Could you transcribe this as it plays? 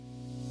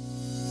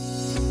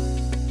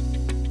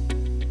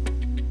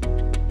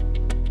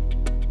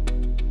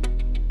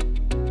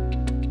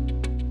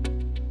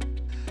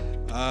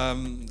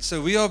So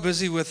we are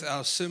busy with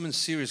our sermon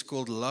series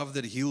called Love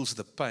That Heals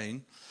the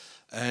Pain.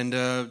 And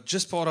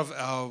just part of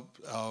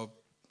our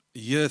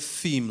year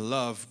theme,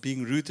 love,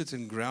 being rooted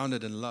and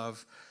grounded in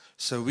love.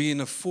 So we're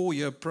in a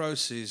 4-year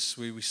process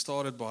where we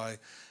started by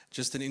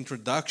just an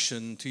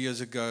introduction 2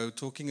 years ago,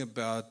 talking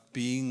about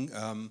being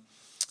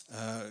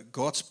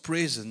God's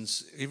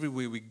presence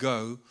everywhere we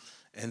go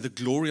and the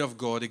glory of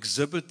God,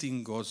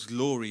 exhibiting God's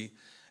glory.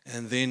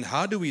 And then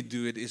how do we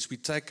do it is we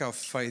take our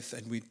faith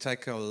and we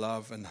take our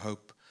love and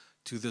hope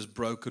to this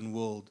broken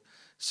world.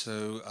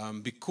 So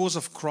because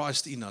of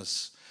Christ in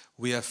us,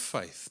 we have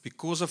faith.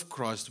 Because of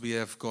Christ, we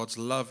have God's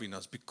love in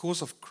us.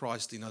 Because of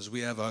Christ in us,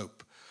 we have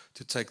hope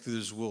to take to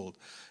this world.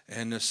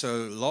 And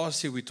so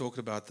last year we talked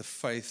about the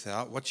faith.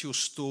 What's your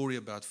story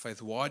about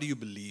faith? Why do you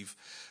believe?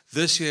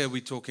 This year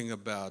we're talking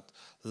about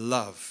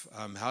love.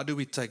 How do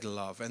we take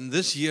love? And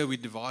this year we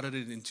divided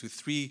it into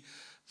three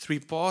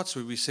parts,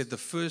 where we said the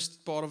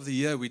first part of the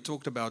year we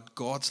talked about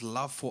God's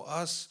love for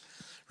us,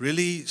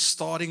 really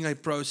starting a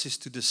process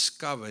to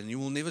discover, and you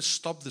will never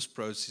stop this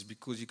process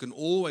because you can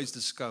always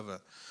discover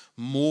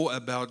more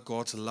about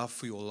God's love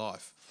for your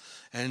life.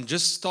 And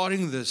just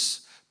starting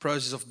this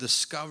process of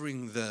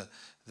discovering the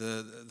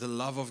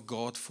love of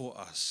God for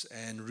us,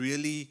 and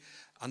really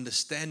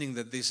understanding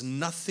that there's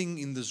nothing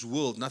in this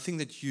world, nothing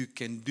that you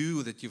can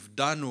do, that you've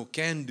done or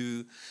can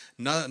do,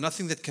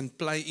 nothing that can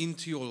play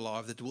into your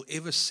life that will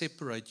ever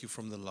separate you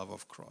from the love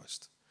of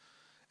Christ.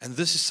 And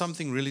this is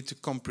something really to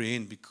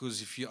comprehend,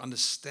 because if you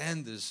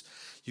understand this,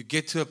 you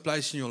get to a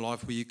place in your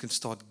life where you can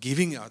start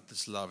giving out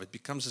this love. It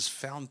becomes this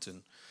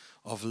fountain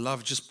of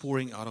love just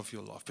pouring out of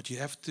your life. But you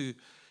have to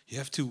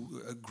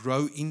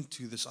grow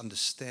into this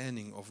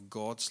understanding of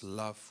God's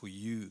love for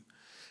you,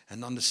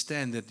 and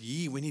understand that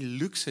when He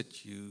looks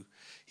at you,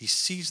 He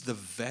sees the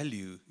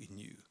value in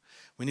you.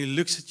 When He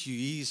looks at you,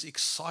 He is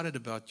excited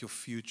about your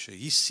future.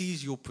 He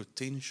sees your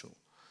potential.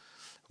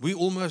 We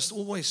almost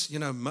always,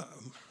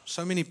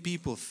 so many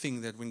people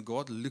think that when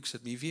God looks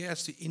at me, if He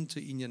has to enter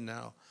in you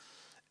now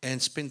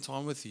and spend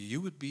time with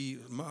you,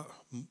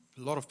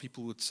 a lot of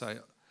people would say,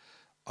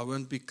 I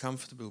won't be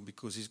comfortable,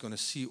 because He's going to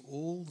see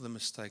all the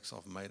mistakes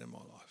I've made in my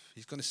life.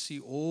 He's going to see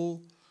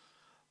all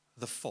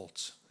the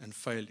faults and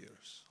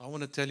failures. I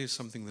want to tell you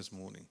something this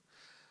morning.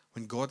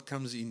 When God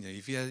comes in there,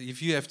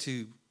 if you have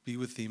to be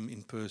with Him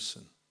in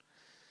person,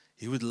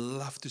 He would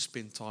love to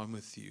spend time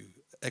with you,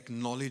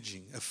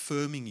 acknowledging,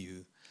 affirming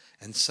you,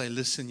 and say,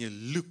 listen,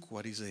 look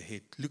what is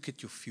ahead. Look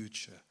at your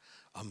future.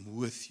 I'm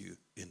with you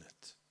in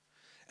it.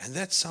 And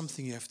that's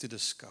something you have to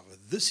discover.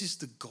 This is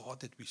the God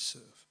that we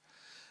serve.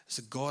 It's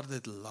a God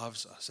that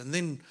loves us. And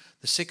then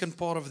the second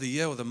part of the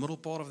year, or the middle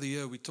part of the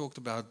year, we talked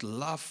about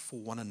love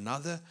for one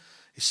another,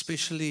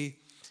 especially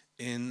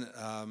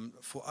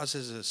for us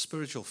as a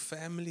spiritual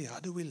family. How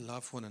do we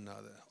love one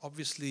another?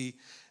 Obviously,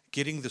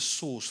 getting the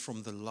source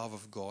from the love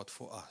of God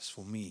for us,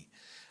 for me.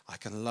 I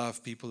can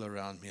love people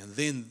around me. And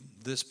then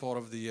this part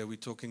of the year, we're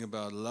talking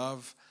about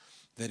love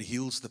that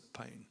heals the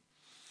pain.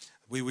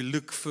 We will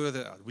look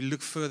further out. We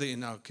look further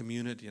in our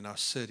community, in our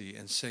city,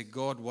 and say,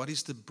 God, what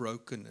is the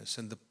brokenness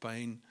and the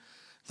pain,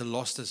 the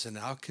lostness, and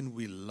how can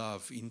we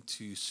love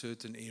into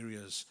certain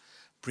areas,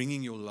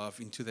 bringing your love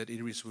into that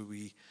areas where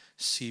we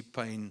see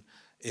pain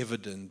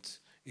evident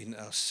in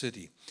our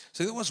city.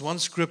 So there was one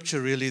scripture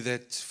really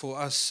that for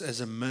us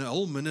as a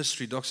whole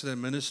ministry, Doxa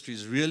ministry,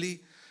 is really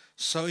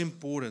so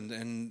important,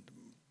 and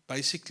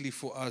basically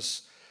for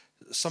us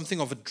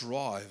something of a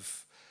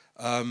drive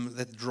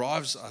that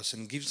drives us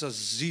and gives us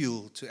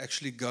zeal to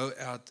actually go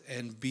out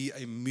and be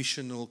a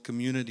missional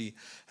community,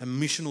 a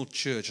missional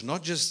church,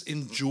 not just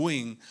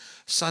enjoying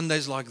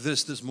Sundays like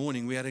this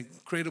morning. We had an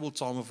incredible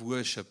time of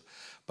worship,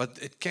 but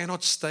it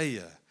cannot stay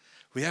here.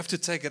 We have to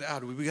take it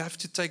out. We have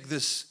to take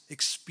this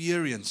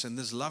experience and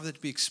this love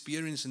that we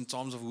experience in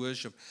times of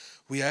worship.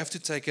 We have to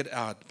take it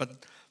out.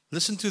 But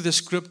listen to the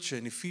scripture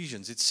in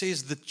Ephesians. It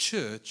says the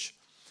church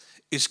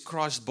is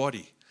Christ's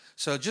body.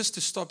 So just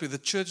to stop you, the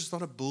church is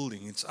not a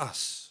building. It's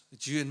us.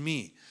 It's you and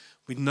me.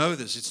 We know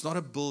this. It's not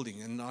a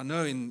building. And I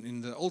know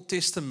in the Old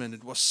Testament,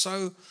 it was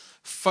so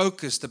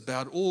focused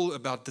all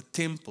about the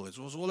temple. It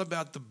was all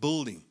about the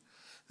building.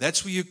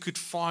 That's where you could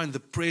find the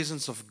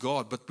presence of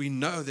God. But we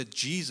know that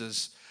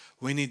Jesus,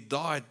 when He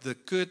died, the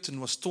curtain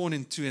was torn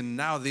in two, and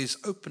now there's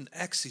open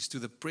access to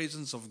the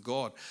presence of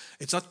God.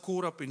 It's not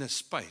caught up in a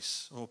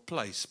space or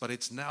place, but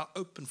it's now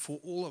open for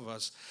all of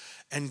us.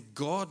 And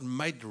God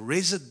made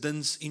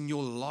residence in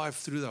your life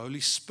through the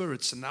Holy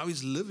Spirit. So now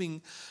He's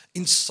living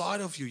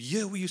inside of you.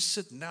 Here where you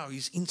sit now,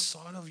 He's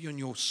inside of you in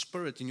your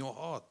spirit, in your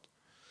heart.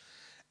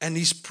 And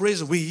His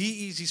presence, where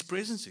He is, His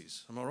presence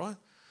is. Am I right?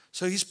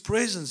 So His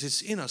presence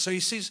is in us. So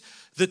He says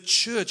the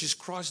church is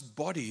Christ's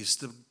body, is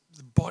the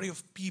body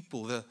of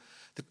people, the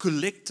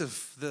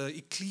collective, the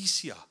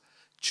ecclesia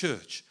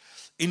church,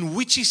 in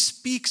which He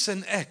speaks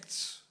and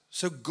acts.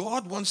 So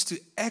God wants to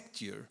act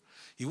here.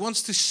 He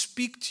wants to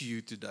speak to you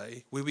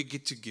today where we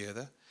get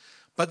together.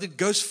 But it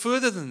goes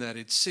further than that.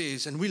 It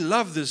says, and we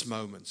love these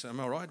moments, am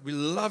I right? We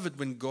love it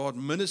when God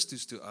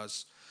ministers to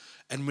us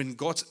And when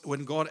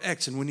God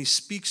acts and when He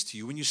speaks to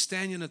you, when you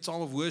stand in a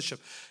time of worship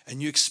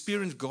and you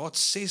experience God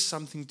says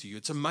something to you,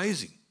 it's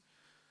amazing.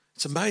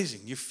 It's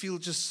amazing. You feel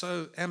just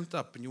so amped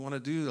up and you want to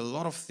do a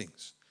lot of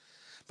things.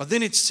 But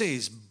then it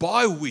says,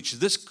 by which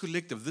this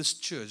collective, this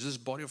church, this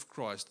body of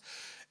Christ,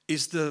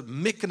 is the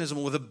mechanism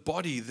or the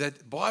body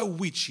that by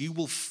which He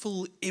will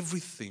fill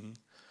everything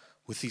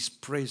with His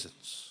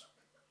presence.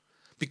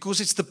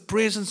 Because it's the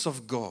presence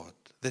of God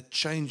that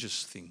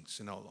changes things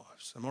in our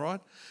lives. Am I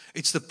right?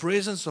 It's the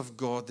presence of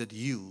God that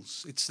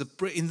heals. It's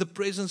in the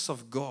presence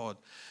of God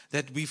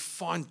that we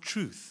find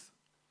truth.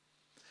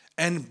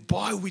 And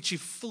by which He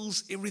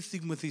fills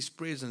everything with His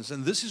presence.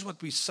 And this is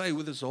what we say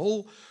with this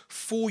whole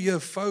 4-year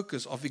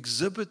focus of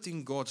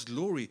exhibiting God's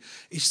glory,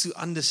 is to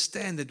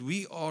understand that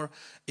we are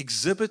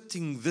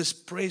exhibiting this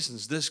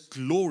presence, this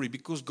glory,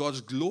 because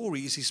God's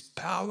glory is His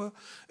power,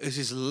 is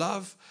His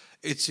love,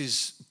 it's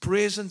His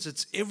presence,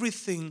 it's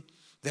everything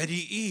that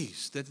He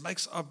is, that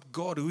makes up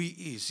God who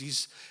He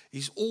is.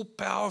 His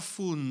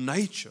all-powerful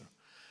nature.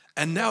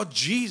 And now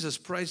Jesus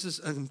prays this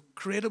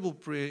incredible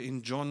prayer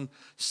in John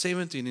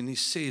 17, and He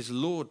says,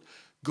 Lord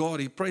God,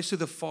 He prays to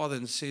the Father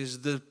and says,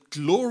 the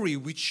glory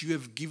which you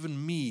have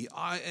given me,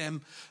 I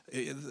am,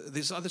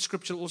 this other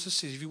scripture also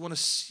says, if you want to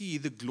see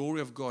the glory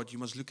of God, you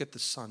must look at the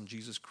Son,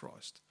 Jesus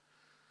Christ.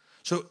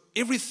 So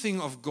everything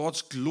of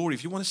God's glory,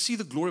 if you want to see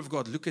the glory of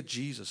God, look at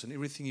Jesus and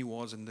everything He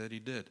was and that He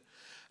did.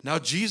 Now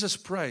Jesus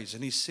prays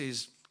and He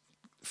says,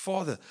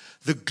 Father,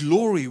 the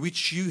glory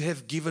which you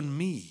have given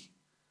me,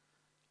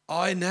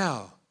 I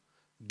now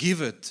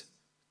give it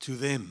to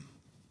them,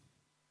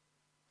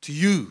 to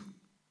you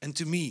and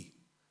to me.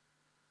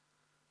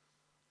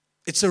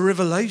 It's a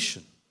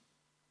revelation.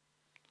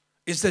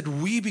 It's that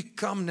we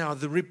become now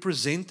the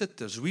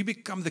representatives. We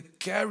become the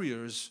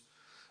carriers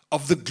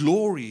of the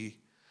glory,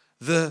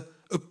 the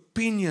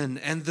opinion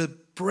and the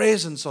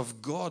presence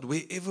of God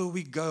wherever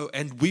we go.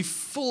 And we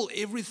fill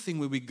everything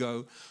where we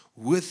go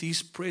with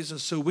His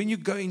presence. So when you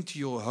go into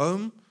your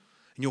home,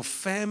 in your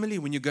family,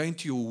 when you go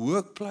into your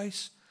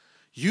workplace,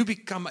 you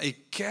become a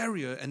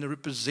carrier and a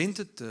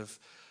representative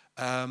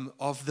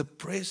of the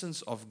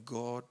presence of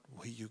God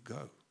where you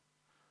go.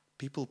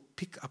 People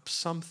pick up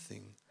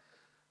something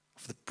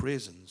of the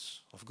presence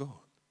of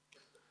God.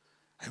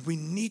 And we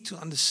need to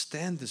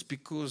understand this,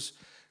 because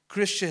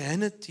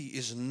Christianity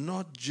is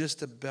not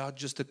just about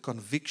just a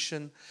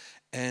conviction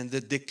and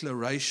the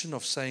declaration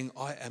of saying,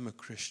 I am a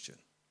Christian.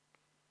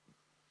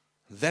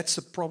 That's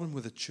a problem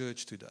with the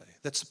church today.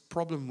 That's a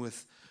problem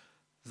with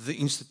the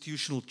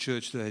institutional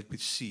church that we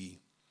see,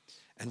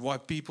 and why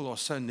people are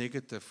so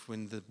negative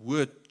when the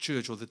word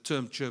church or the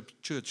term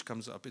church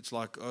comes up. It's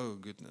like, oh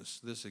goodness,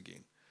 this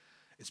again.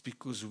 It's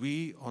because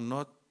we are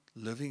not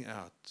living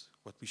out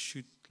what we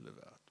should live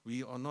out.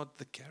 We are not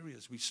the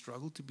carriers. We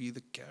struggle to be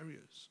the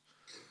carriers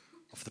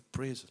of the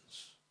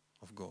presence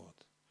of God.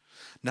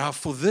 Now,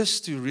 for this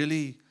to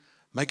really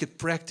make it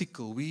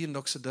practical, we in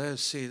Doxodeo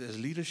said, as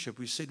leadership,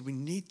 we said we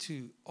need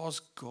to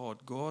ask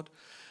God,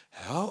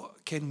 how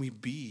can we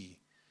be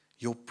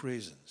your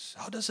presence?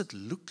 How does it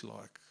look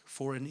like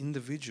for an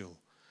individual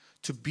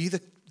to be the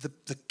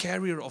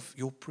carrier of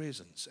your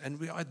presence? And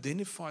we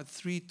identified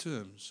 3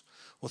 terms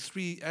or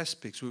 3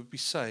 aspects where we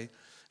say,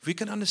 if we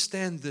can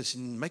understand this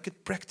and make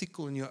it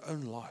practical in your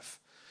own life,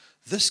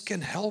 this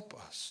can help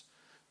us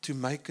to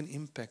make an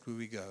impact where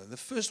we go. The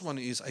first one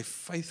is a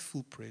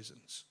faithful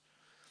presence.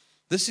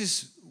 This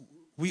is,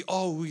 we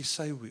are who we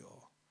say we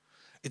are.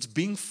 It's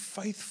being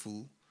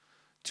faithful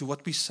to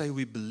what we say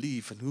we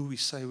believe and who we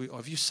say we are.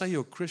 If you say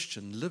you're a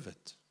Christian, live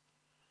it.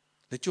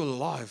 Let your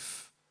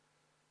life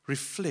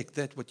reflect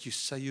that what you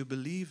say you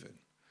believe in.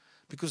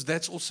 Because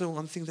that's also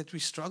one thing that we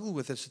struggle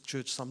with as a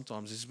church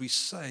sometimes, is we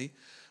say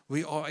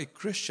we are a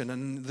Christian.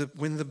 And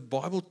when the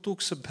Bible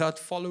talks about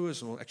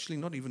followers, or actually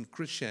not even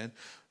Christian,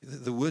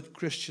 the word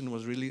Christian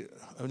was really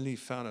only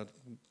found out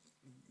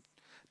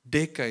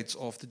decades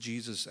after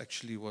Jesus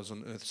actually was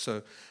on earth.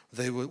 So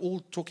they were all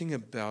talking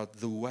about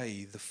the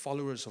way, the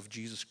followers of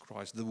Jesus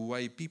Christ, the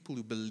way, people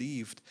who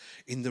believed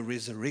in the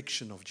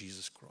resurrection of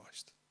Jesus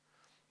Christ.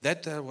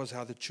 That was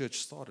how the church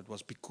started,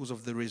 was because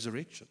of the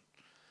resurrection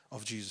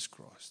of Jesus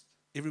Christ.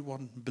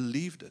 Everyone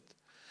believed it.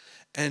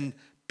 And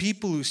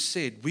people who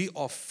said, we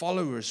are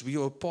followers, we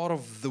are part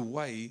of the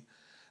way,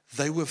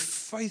 they were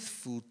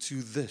faithful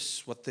to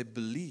this, what they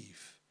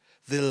believe.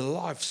 Their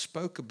life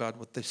spoke about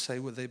what they say,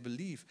 what they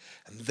believe.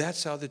 And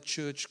that's how the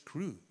church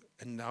grew.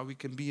 And now we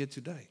can be here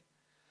today.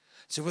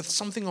 So with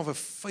something of a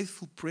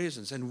faithful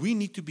presence, and we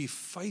need to be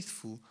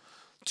faithful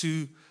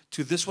to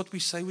this, what we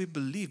say we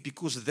believe,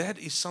 because that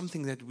is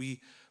something that we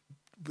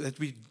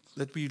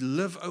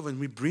live over, and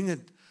we bring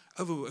it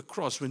over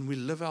across when we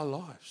live our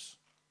lives.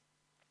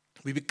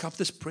 We become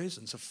this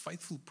presence, a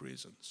faithful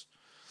presence.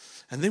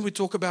 And then we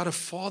talk about a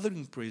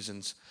fathering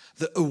presence,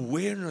 the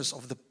awareness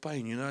of the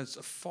pain. You know, it's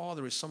a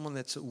father is someone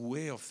that's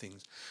aware of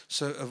things.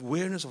 So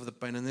awareness of the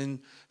pain. And then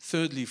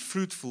thirdly,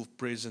 fruitful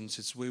presence.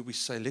 It's where we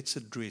say, let's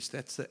address.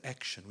 That's the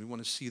action. We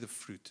want to see the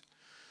fruit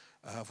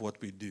of what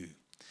we do.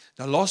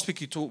 Now, last week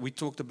we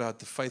talked about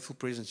the faithful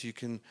presence. You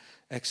can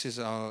access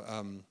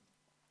our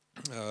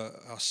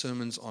our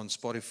sermons on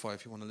Spotify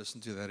if you want to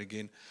listen to that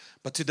again.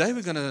 But today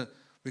we're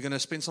gonna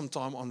spend some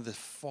time on the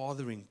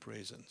fathering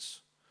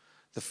presence.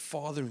 The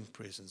fathering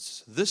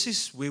presence. This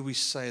is where we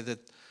say that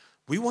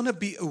we want to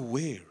be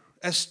aware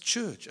as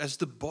church, as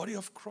the body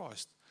of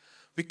Christ.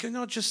 We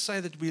cannot just say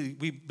that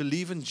we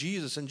believe in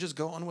Jesus and just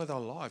go on with our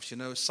lives. You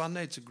know,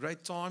 Sunday, it's a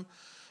great time.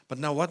 But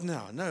now what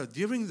now? No,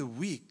 during the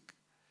week,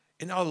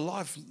 in our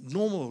life,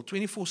 normal,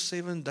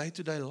 24/7,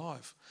 day-to-day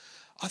life,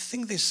 I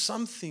think there's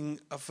something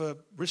of a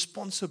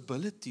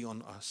responsibility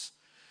on us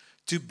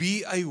to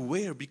be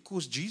aware,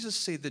 because Jesus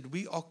said that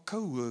we are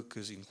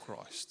co-workers in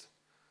Christ.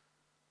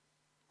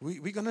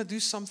 We're going to do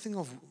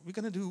we're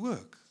going to do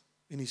work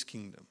in His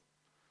kingdom.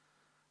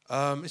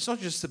 It's not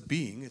just a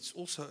being, it's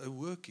also a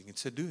working,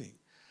 it's a doing.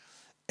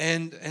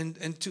 And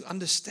to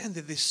understand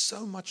that there's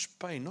so much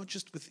pain, not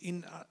just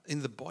within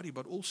in the body,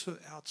 but also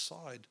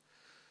outside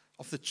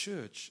of the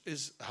church,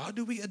 is how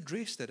do we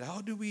address that? How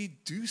do we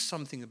do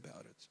something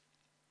about it?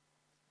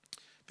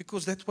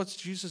 Because that's what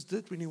Jesus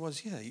did when He was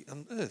here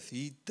on earth.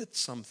 He did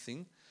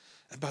something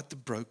about the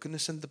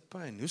brokenness and the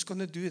pain. Who's going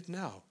to do it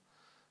now?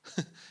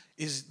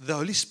 Is the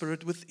Holy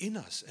Spirit within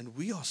us, and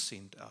we are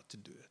sent out to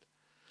do it.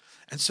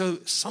 And so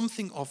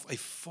something of a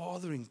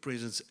fathering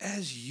presence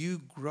as you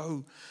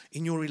grow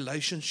in your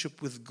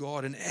relationship with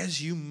God and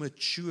as you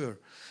mature.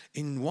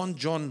 In 1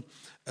 John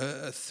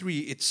 3,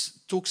 it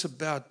talks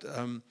about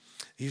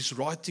he's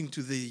writing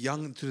to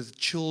the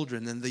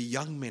children and the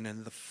young men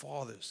and the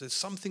fathers. There's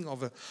something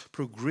of a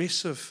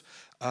progressive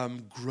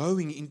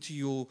growing into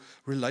your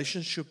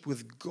relationship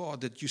with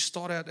God, that you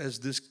start out as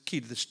this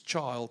kid, this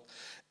child,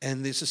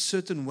 and there's a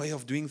certain way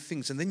of doing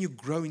things. And then you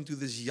grow into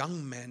this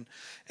young man.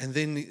 And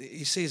then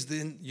he says,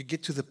 then you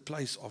get to the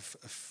place of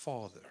a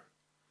father.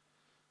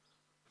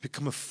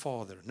 Become a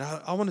father.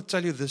 Now, I want to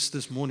tell you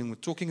this morning. We're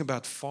talking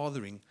about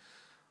fathering,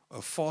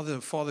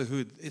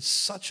 fatherhood. It's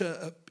such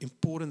an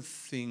important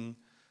thing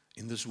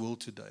in this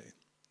world today.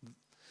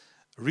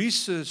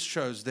 Research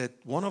shows that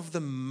one of the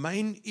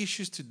main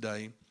issues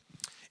today,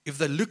 if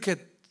they look at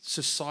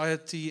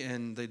society,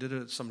 and they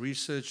did some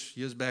research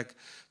years back,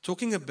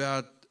 talking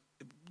about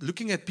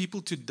looking at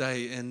people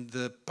today and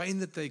the pain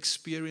that they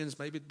experience,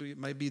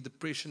 maybe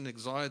depression,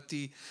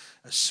 anxiety,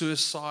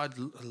 suicide,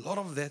 a lot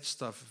of that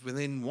stuff. And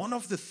then one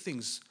of the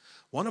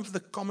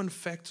common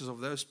factors of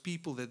those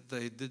people that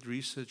they did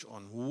research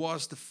on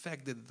was the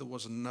fact that there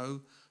was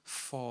no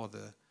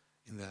father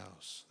in the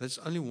house. That's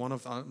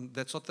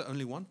not the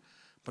only one,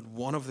 but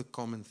one of the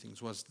common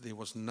things was there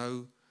was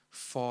no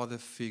father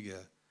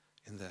figure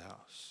in the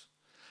house.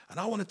 And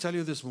I want to tell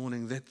you this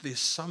morning that there's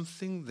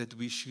something that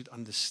we should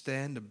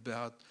understand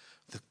about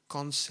the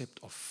concept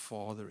of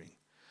fathering.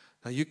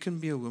 Now, you can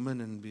be a woman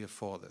and be a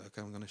father.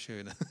 Okay, I'm going to show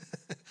you that.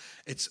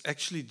 It's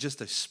actually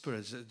just a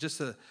spirit,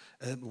 just a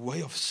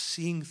way of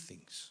seeing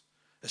things.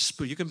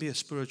 You can be a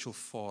spiritual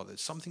father.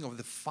 It's something of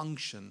the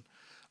function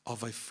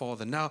of a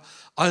father. Now,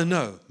 I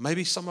know,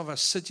 maybe some of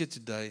us sit here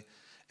today,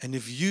 and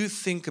if you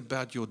think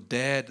about your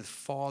dad, the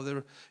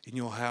father in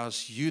your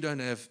house, you don't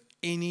have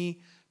any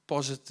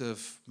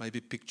positive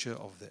maybe picture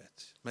of that.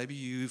 Maybe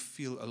you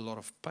feel a lot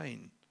of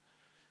pain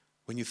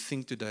when you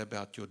think today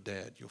about your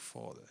dad, your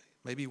father.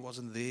 Maybe he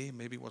wasn't there,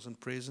 maybe he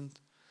wasn't present.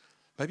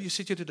 Maybe you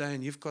sit here today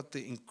and you've got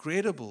the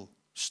incredible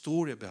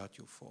story about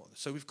your father.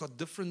 So we've got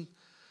different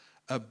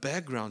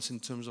backgrounds in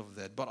terms of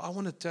that. But I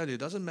want to tell you, it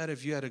doesn't matter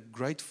if you had a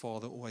great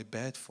father or a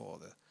bad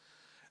father.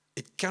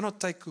 It cannot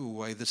take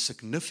away the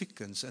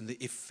significance and the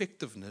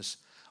effectiveness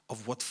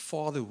of what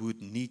fatherhood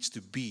needs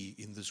to be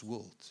in this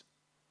world.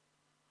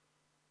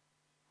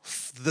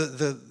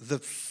 The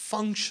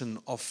function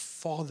of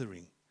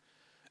fathering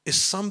is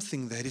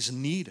something that is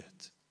needed.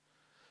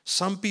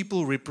 Some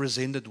people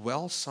represent it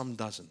well, some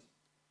doesn't.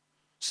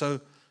 So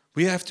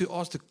we have to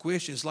ask the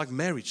question. It's like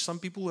marriage. Some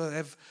people will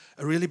have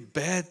a really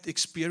bad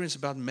experience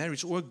about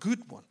marriage, or a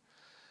good one.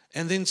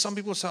 And then some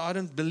people say, I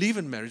don't believe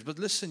in marriage. But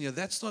listen,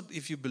 that's not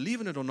if you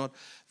believe in it or not.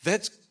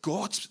 That's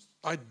God's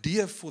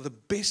idea for the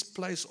best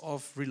place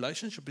of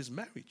relationship is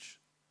marriage.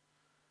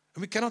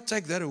 And we cannot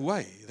take that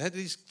away. That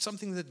is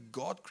something that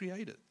God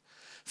created.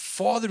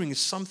 Fathering is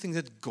something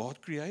that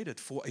God created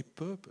for a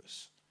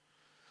purpose.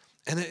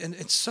 And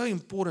it's so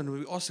important when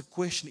we ask the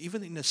question,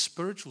 even in a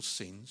spiritual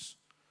sense,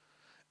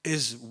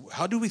 is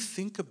how do we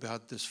think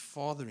about this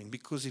fathering?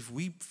 Because if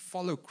we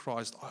follow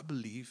Christ, I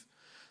believe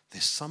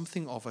there's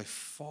something of a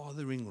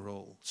fathering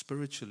role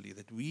spiritually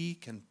that we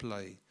can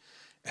play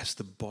as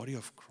the body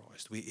of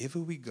Christ, wherever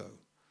we go.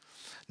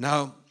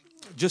 Now,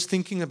 just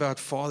thinking about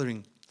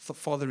fathering,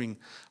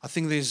 I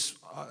think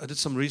I did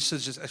some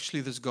research. There's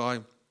actually this guy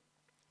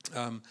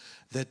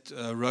that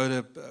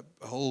wrote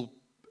a whole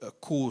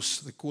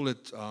course. They call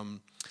it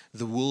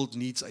The World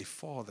Needs a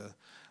Father.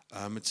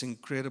 It's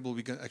incredible.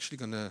 We're actually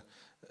going to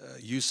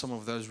use some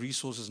of those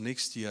resources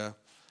next year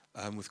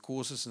with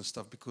courses and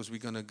stuff, because we're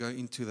going to go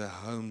into the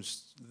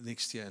homes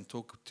next year and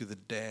talk to the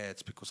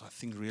dads, because I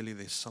think really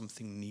there's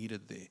something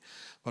needed there.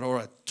 But all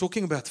right,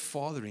 talking about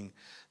fathering,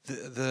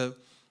 the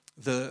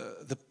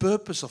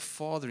purpose of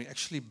fathering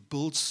actually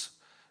builds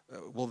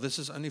well, this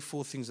is only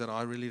 4 things that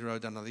I really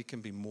wrote down. There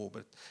can be more,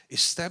 but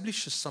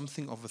establishes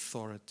something of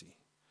authority.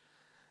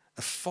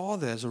 A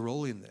father has a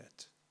role in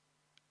that.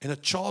 In a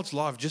child's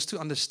life, just to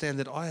understand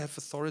that I have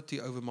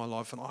authority over my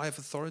life, and I have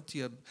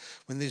authority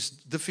when there's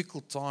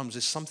difficult times,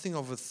 there's something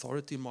of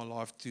authority in my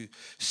life to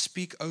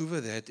speak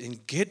over that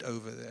and get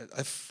over that.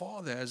 A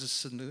father has a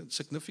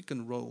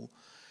significant role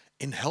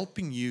in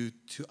helping you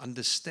to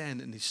understand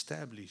and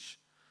establish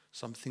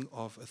something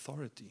of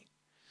authority.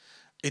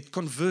 It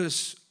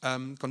converts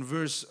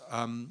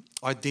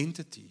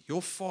identity.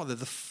 Your father,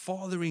 the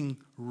fathering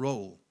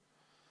role,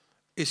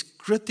 is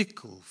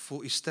critical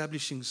for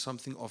establishing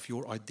something of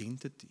your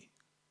identity,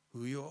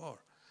 who you are.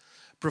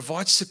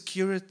 Provides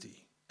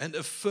security and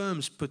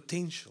affirms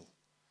potential.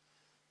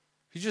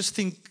 You just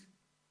think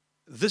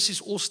this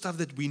is all stuff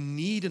that we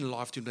need in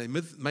life today.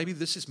 Maybe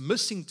this is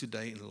missing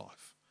today in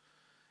life,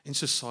 in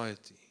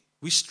society.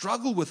 We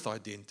struggle with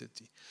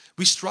identity.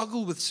 We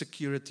struggle with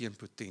security and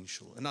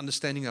potential, and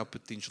understanding our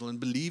potential and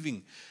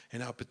believing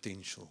in our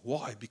potential.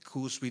 Why?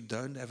 Because we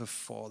don't have a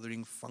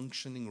fathering,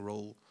 functioning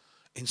role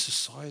in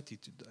society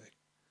today.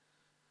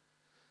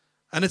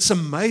 And it's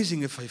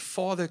amazing if a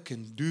father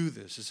can do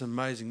this. It's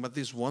amazing. But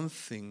there's one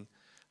thing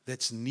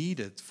that's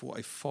needed for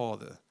a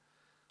father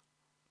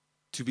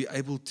to be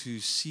able to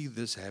see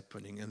this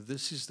happening. And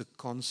this is the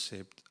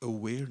concept,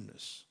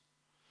 awareness.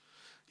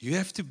 You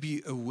have to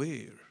be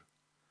aware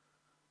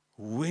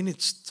when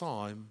it's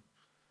time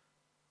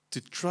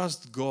to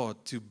trust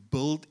God to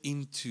build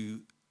into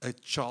a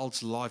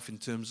child's life in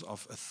terms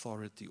of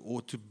authority,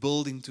 or to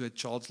build into a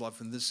child's life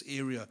in this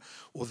area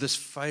or this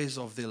phase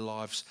of their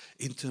lives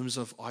in terms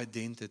of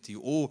identity,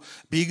 or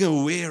being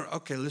aware,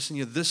 okay, listen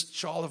here, this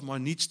child of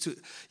mine needs to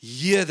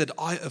hear that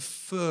I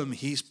affirm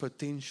his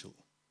potential.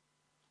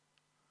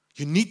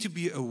 You need to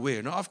be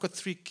aware. Now, I've got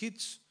 3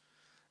 kids,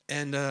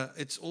 and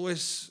it's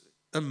always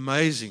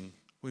amazing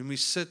when we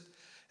sit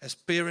as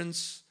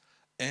parents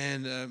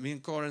and me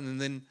and Karen, and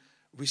then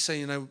we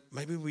say,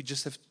 maybe we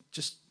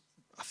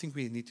I think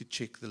we need to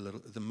check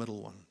the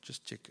middle one.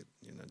 Just check it,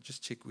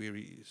 just check where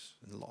he is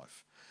in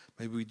life.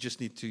 Maybe we just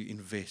need to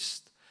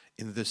invest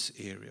in this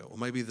area, or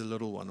maybe the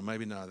little one, or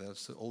maybe no,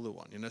 that's the older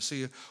one. So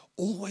you're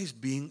always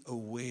being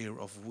aware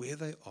of where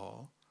they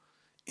are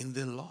in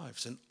their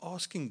lives and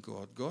asking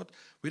God,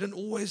 we don't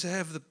always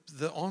have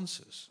the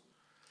answers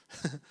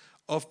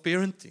of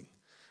parenting,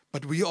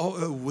 but we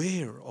are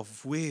aware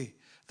of where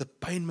the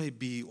pain may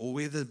be, or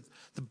where the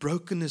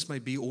brokenness may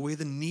be, or where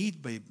the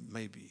need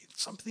may be.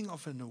 Something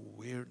of an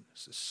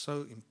awareness is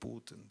so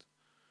important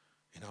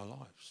in our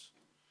lives.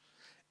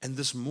 And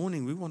this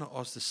morning, we want to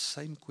ask the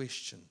same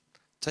question,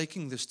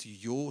 taking this to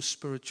your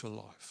spiritual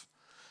life,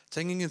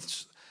 taking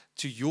it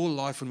to your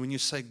life. And when you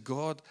say,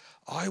 God,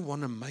 I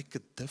want to make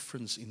a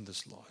difference in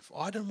this life.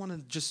 I don't want to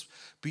just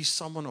be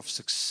someone of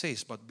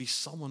success, but be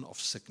someone of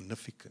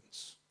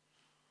significance.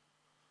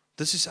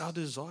 This is our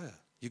desire.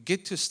 You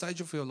get to a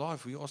stage of your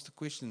life where you ask the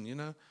question,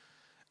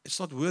 it's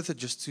not worth it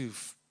just to,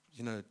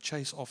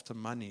 chase after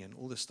money and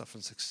all this stuff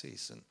and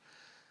success.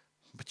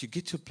 But you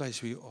get to a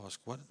place where you ask,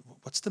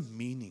 what's the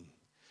meaning?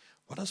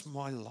 What does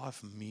my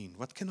life mean?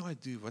 What can I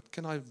do? What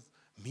can I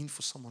mean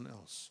for someone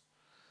else?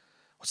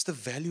 What's the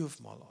value of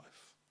my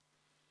life?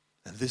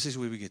 And this is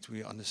where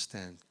we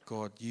understand,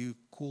 God, you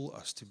call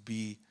us to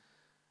be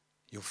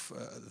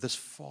this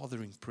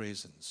fathering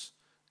presence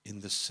in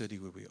the city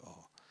where we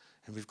are.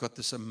 And we've got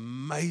this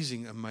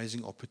amazing,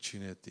 amazing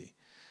opportunity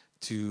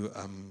to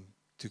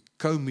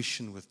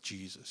co-mission with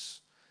Jesus.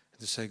 And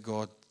to say,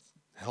 God,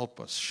 help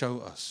us, show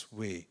us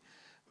where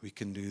we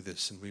can do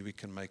this and where we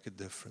can make a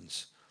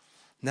difference.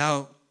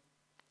 Now,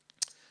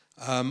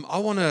 I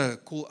want to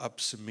call up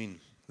Sumien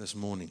this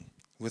morning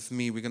with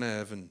me. We're going to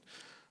have a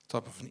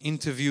type of an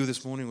interview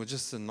this morning, with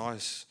just a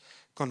nice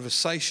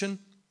conversation.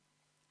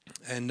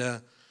 And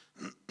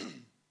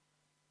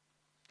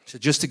so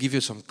just to give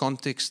you some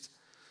context,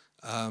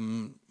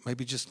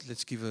 maybe just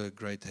let's give her a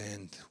great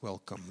hand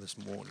welcome this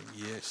morning.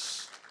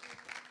 Yes.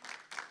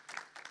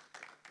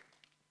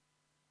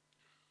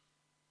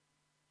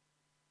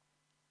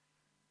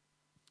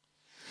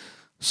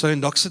 So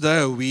in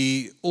Doxodeo,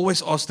 we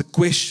always ask the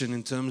question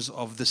in terms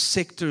of the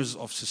sectors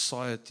of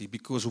society,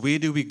 because where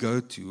do we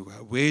go to?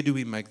 Where do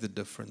we make the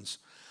difference?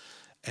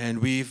 And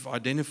we've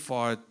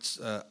identified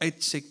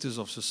 8 sectors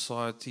of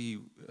society.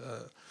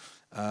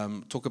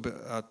 Talk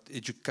about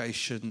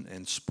education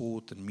and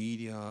sport and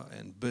media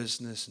and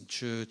business and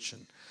church.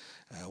 And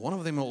one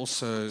of them are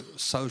also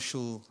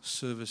social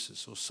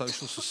services or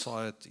social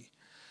society.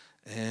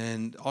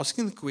 And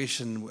asking the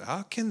question,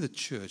 how can the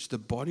church, the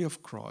body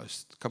of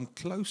Christ, come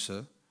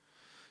closer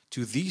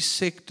to these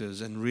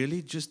sectors and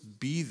really just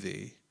be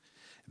there,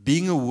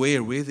 being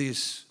aware where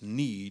there's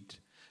need,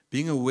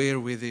 being aware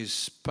where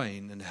there's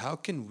pain, and how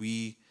can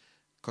we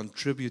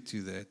contribute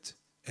to that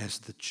as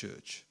the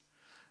church?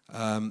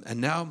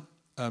 And now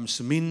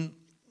Sumien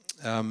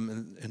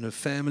and her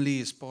family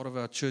is part of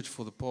our church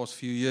for the past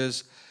few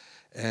years.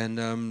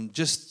 And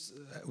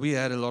we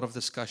had a lot of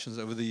discussions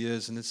over the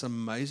years, and it's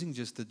amazing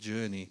just the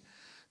journey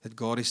that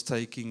God is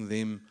taking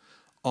them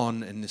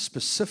on, and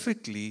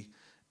specifically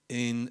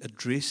in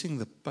addressing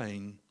the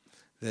pain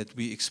that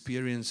we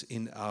experience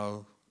in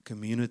our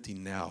community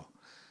now.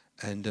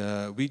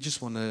 And we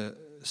just want to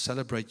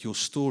celebrate your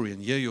story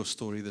and hear your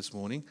story this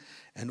morning.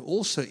 And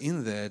also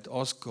in that,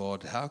 ask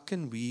God, how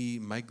can we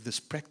make this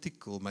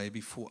practical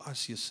maybe for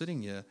us here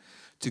sitting here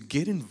to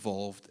get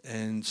involved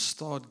and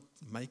start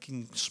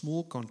making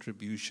small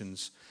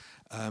contributions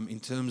in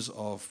terms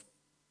of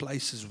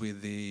places where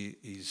there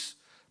is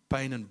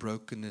pain and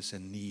brokenness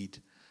and need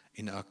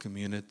in our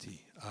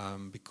community.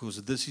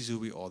 Because this is who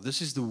we are.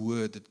 This is the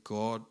word that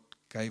God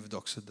gave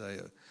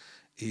Doxodeo,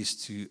 is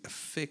to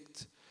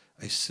affect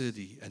a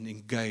city and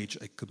engage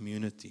a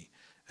community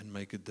and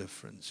make a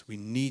difference. We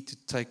need to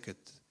take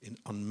it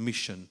on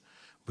mission.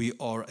 We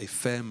are a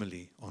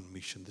family on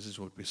mission. This is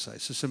what we say.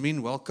 So Sumien,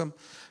 welcome.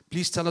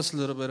 Please tell us a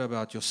little bit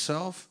about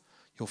yourself,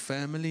 your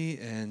family,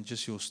 and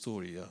just your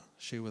story. Yeah,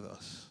 share with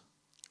us.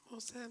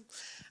 Awesome.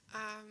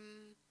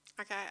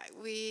 Okay,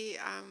 where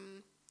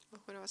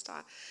do I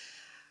start?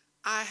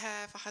 I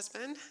have a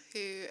husband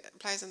who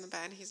plays in the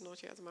band. He's not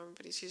here at the moment,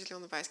 but he's usually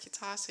on the bass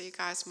guitar, so you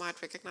guys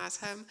might recognize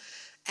him.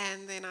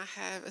 And then I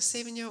have a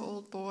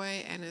 7-year-old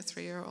boy and a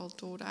 3-year-old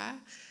daughter.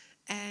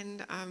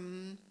 And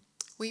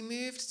we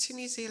moved to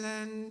New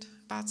Zealand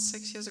about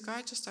 6 years ago,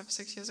 just over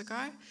 6 years ago,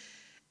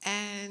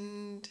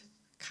 and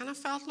kind of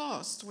felt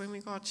lost when we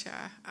got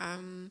here.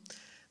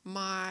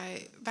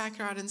 My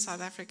background in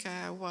South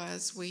Africa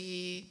was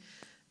we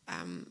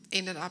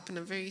ended up in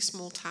a very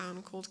small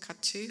town called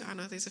Katu. I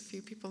know there's a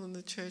few people in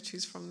the church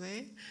who's from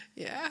there.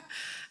 Yeah.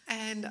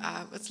 And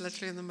it's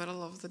literally in the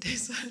middle of the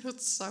desert.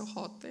 It's so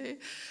hot there.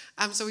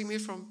 So we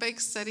moved from a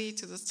big city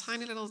to this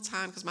tiny little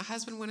town because my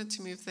husband wanted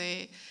to move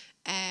there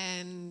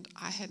and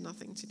I had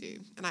nothing to do.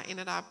 And I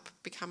ended up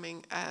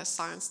becoming a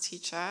science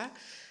teacher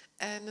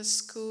in a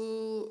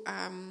school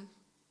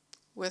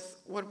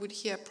with what would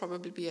here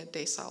probably be a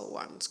Decile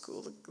 1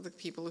 school, the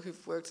people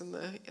who've worked in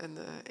the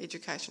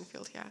education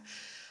field here.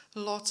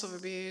 Lots of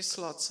abuse,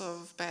 lots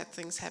of bad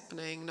things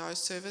happening, no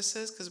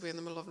services because we're in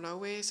the middle of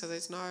nowhere, so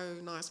there's no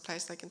nice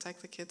place they can take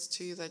the kids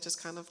to. They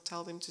just kind of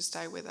tell them to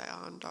stay where they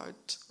are and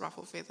don't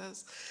ruffle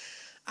feathers.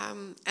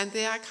 And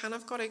there I kind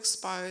of got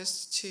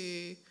exposed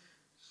to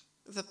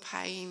the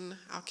pain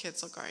our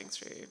kids are going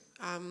through.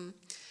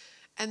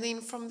 And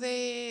then from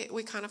there,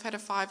 we kind of had a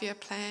 5-year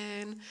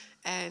plan,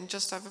 and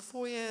just over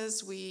 4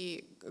 years,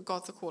 we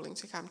got the calling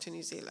to come to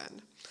New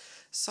Zealand.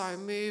 So I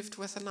moved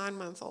with a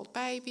 9-month-old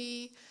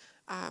baby,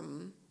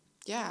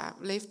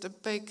 left a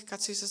big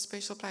Katsusa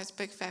special place,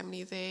 big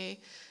family there,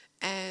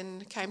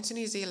 and came to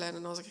New Zealand,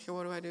 and I was like, okay,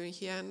 what do I do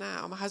here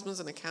now? My husband's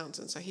an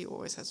accountant, so he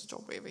always has a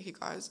job wherever he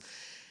goes,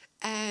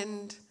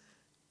 and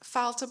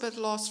felt a bit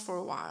lost for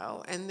a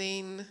while, and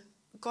then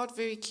got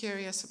very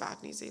curious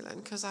about New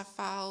Zealand, because I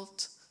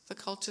felt the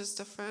culture's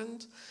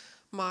different.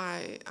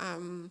 My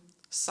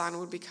son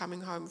would be coming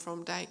home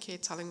from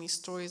daycare telling me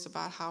stories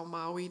about how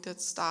Maui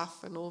did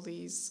stuff and all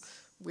these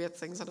weird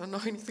things I don't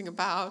know anything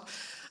about.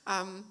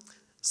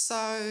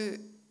 So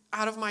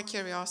out of my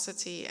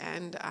curiosity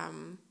and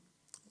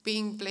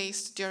being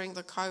blessed during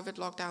the COVID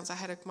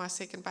lockdowns, my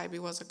second baby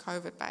was a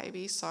COVID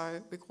baby,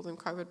 so we call them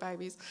COVID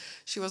babies.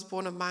 She was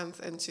born a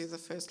month into the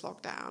first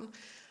lockdown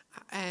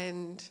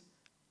and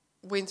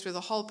went through the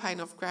whole pain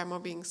of grandma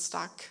being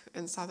stuck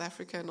in South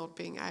Africa, not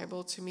being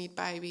able to meet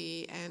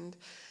baby, and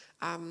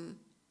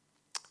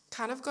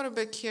kind of got a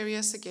bit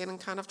curious again and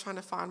kind of trying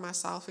to find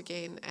myself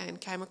again, and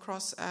came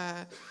across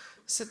a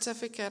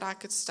certificate I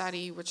could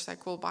study, which they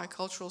call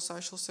Bicultural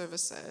Social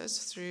Services,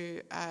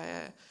 through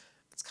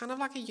it's kind of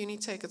like a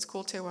Unitec. It's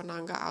called Te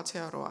Wananga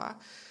Aotearoa.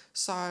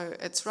 So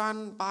it's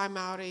run by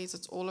Maoris.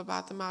 It's all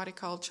about the Maori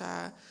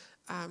culture.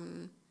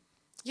 And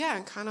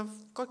kind of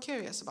got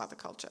curious about the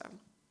culture.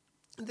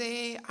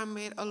 There I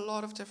met a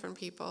lot of different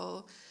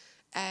people,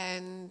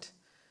 and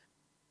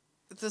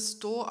this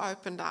door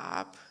opened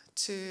up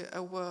to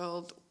a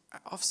world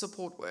of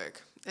support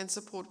work. And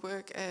support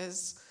work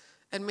is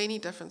in many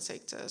different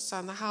sectors. So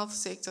in the health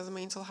sector, the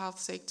mental health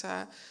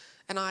sector,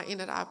 and I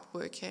ended up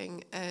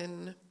working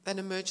in an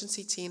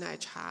emergency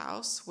teenage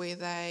house where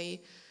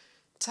they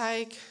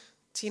take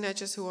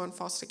teenagers who are in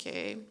foster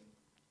care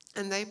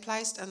and they're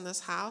placed in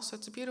this house. So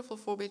it's a beautiful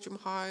 4-bedroom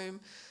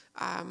home.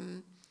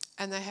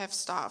 And they have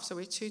staff, so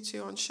we're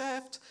 2 on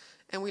shift,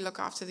 and we look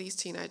after these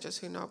teenagers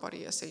who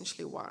nobody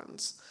essentially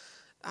wants.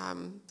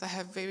 They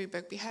have very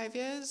big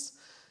behaviors,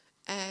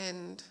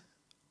 and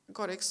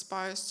got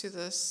exposed to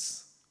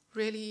this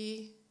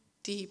really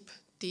deep,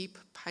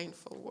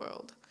 painful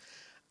world.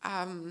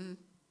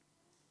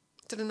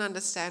 Didn't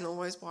understand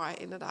always why I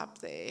ended up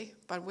there,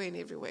 but went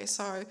everywhere.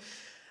 So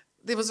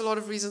there was a lot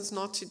of reasons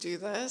not to do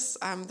this.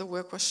 The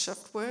work was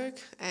shift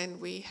work,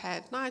 and we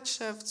had night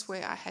shifts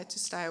where I had to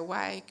stay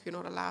awake. You're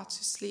not allowed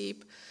to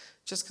sleep,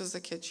 just because the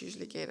kids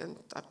usually get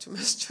up to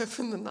mischief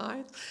in the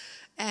night.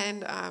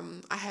 And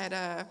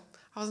I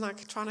was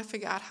like trying to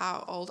figure out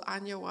how old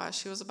Anya was.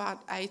 She was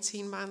about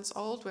 18 months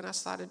old when I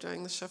started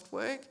doing the shift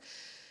work.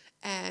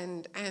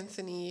 and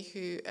Anthony,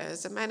 who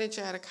is a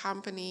manager at a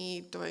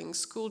company, doing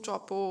school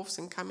drop-offs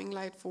and coming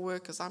late for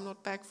work because I'm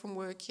not back from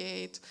work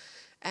yet,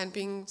 and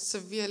being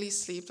severely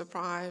sleep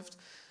deprived.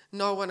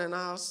 No one in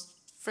our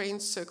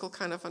friends circle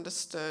kind of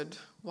understood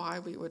why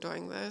we were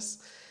doing this.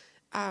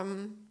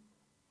 And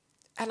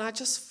I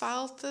just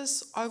felt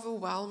this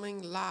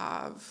overwhelming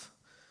love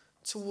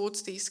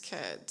towards these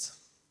kids.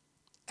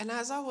 And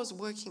as I was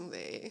working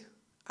there,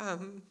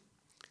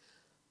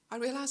 I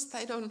realized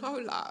they don't know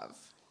love.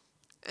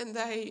 And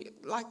they,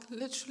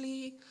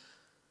 literally,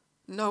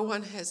 no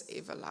one has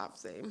ever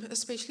loved them,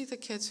 especially the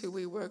kids who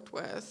we worked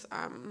with,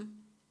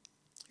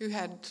 who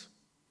had,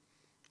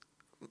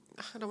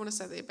 I don't want to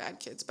say they're bad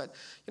kids, but,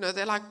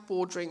 they're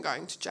bordering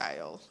going to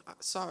jail.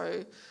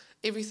 So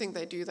everything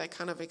they do, they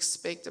kind of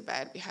expect a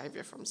bad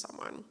behavior from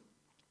someone.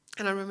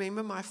 And I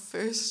remember my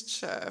first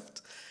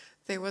shift,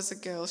 there was a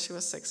girl, she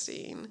was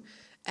 16,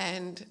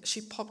 and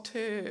she popped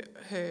her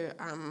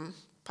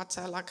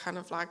patella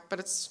but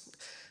it's,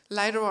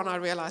 later on I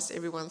realized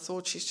everyone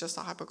thought she's just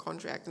a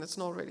hypochondriac and it's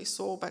not really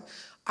sore, but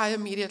I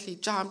immediately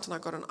jumped and I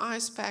got an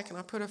ice pack and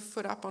I put her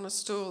foot up on a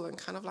stool and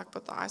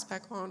put the ice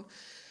pack on,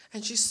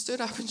 and she stood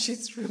up and she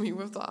threw me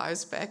with the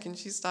ice pack and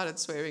she started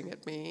swearing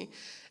at me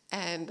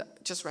and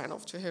just ran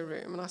off to her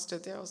room, and I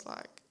stood there, I was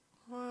like,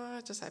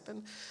 what just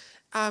happened?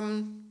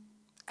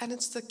 And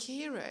it's the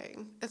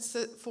caring.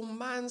 For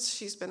months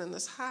she's been in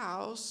this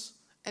house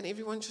and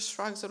everyone just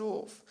shrugs it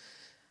off.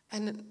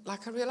 And I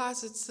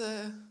realize it's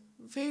the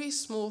very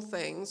small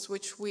things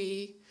which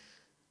we,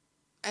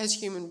 as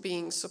human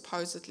beings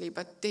supposedly,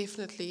 but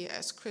definitely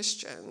as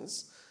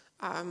Christians,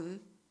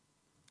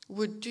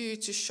 would do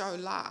to show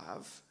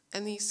love.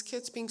 And these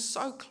kids being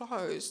so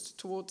closed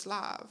towards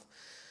love.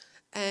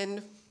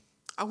 And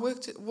I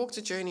walked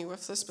a journey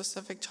with this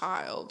specific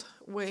child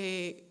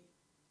where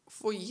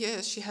for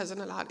years she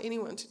hasn't allowed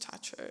anyone to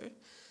touch her.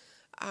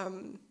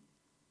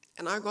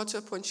 And I got to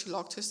a point she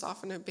locked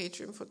herself in her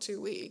bedroom for 2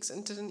 weeks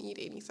and didn't eat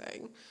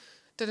anything,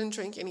 didn't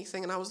drink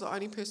anything, and I was the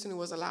only person who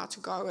was allowed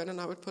to go in,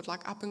 and I would put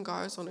up and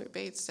goes on her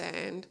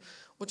bedstand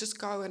or just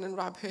go in and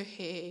rub her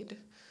head.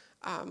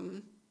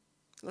 And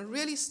I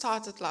really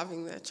started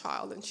loving that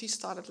child, and she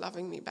started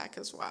loving me back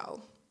as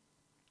well.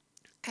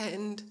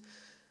 And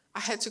I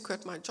had to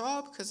quit my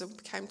job because it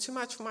became too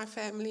much for my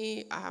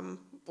family.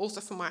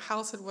 Also for my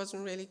health, it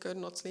wasn't really good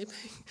not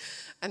sleeping,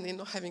 and then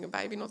not having a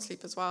baby, not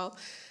sleep as well.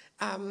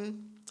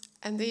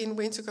 And then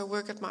went to go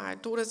work at my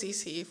daughter's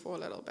ECE for a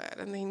little bit,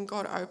 and then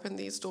God opened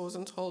these doors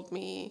and told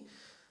me,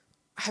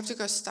 I have to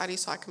go study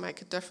so I can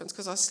make a difference,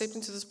 because I stepped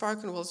into this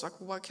broken world. It's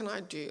what can I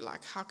do?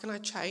 How can I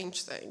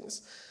change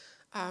things?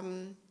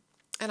 And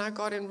I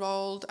got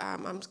enrolled.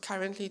 I'm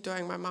currently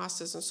doing my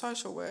master's in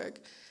social work,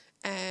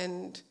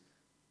 and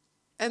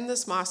in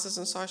this master's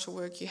in social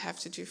work, you have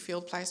to do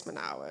field placement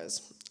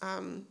hours,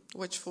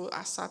 which for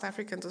us South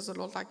Africans is a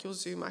lot like your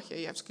Zuma here.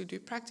 You have to go do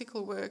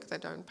practical work. They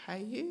don't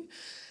pay you.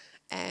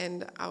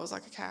 And I was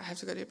like, okay, I have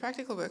to go do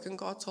practical work. And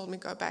God told me,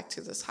 go back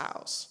to this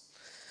house.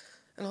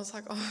 And I was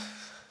like, oh,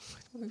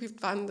 we've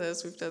done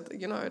this.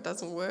 It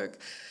doesn't work.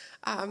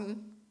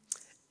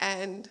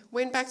 And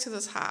went back to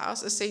this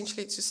house,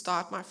 essentially to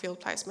start my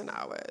field placement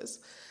hours.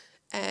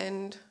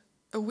 And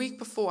a week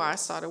before I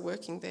started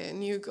working there, a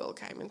new girl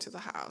came into the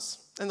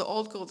house. And the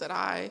old girl that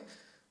I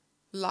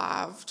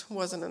loved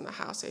wasn't in the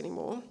house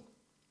anymore.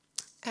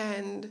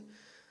 And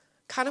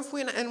kind of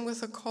went in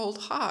with a cold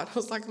heart. I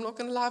was like, I'm not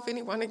going to love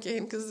anyone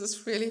again because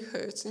this really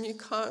hurts, and you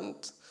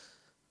can't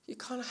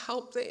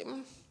help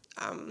them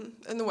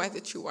in the way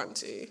that you want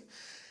to.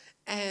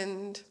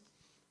 And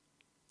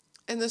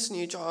in this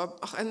new job,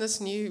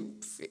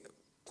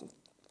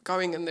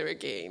 going in there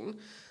again,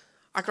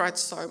 I cried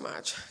so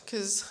much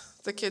because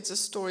the kids'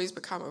 stories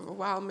become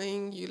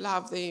overwhelming. You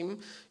love them.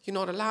 You're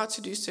not allowed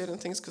to do certain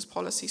things because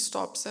policy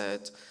stops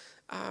it.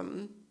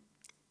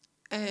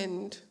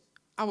 And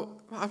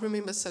I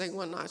remember sitting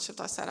one night shift,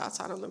 I sat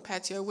outside on the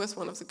patio with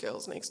one of the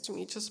girls next to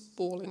me, just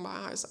bawling my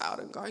eyes out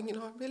and going,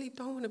 I really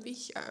don't want to be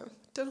here. I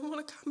don't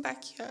want to come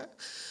back here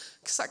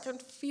because I can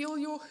feel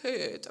your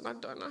hurt and I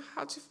don't know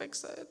how to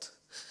fix it.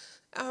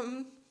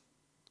 And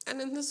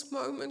in this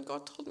moment,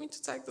 God told me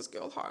to take this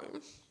girl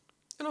home.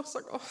 And I was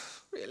like, oh,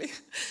 really?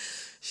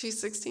 She's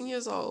 16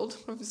 years old.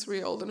 I have a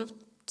 3-year-old and a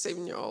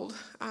 7-year-old.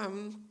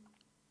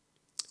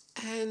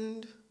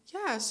 And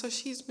yeah, so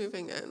she's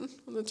moving in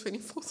on the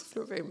 24th of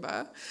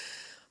November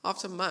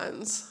after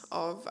months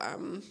of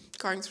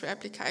going through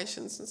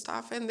applications and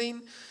stuff. And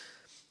then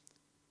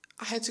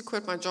I had to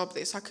quit my job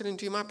there, so I couldn't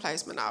do my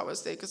placement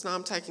hours there because now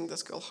I'm taking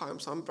this girl home.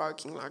 So I'm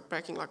breaking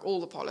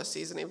all the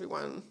policies, and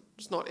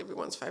it's not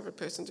everyone's favorite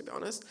person, to be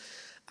honest.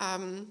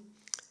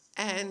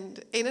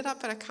 And ended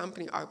up at a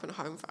company, Open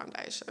Home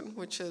Foundation,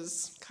 which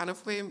is kind of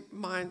where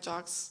my and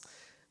Jaques'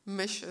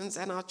 missions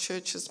and our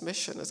church's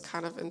mission is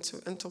kind of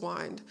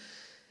intertwined.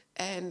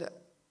 And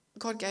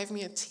God gave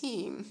me a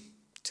team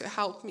to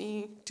help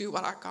me do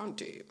what I can't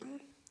do.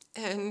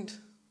 And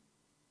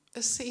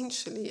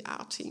essentially,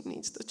 our team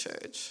needs the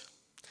church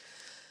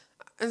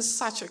in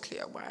such a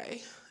clear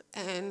way.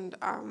 And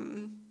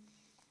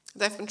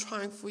they've been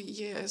trying for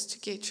years to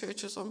get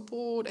churches on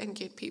board and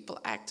get people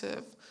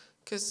active,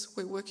 because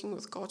we're working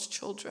with God's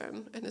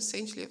children, and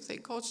essentially if they're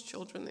God's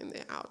children, then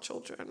they're our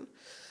children.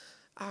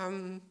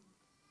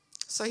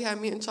 So yeah,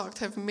 me and Jaques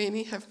have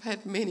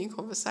had many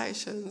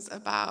conversations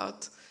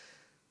about,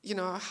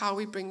 how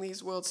we bring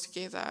these worlds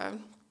together,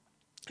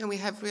 and we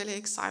have really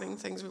exciting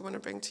things we want to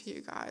bring to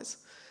you guys.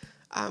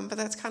 But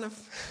that's kind of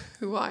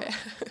who I am.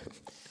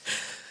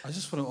 I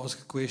just want to ask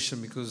a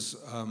question, because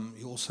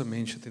you also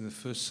mentioned in the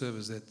first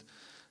service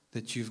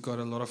that you've got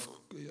a lot of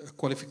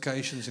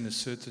qualifications in a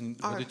certain...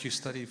 What did you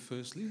study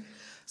firstly?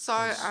 So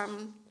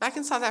back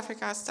in South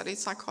Africa, I studied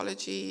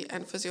psychology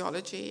and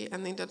physiology,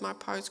 and then did my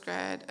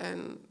postgrad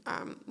in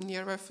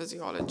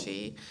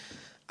neurophysiology,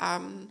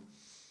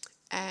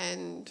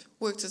 and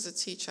worked as a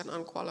teacher, an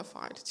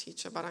unqualified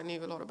teacher, but I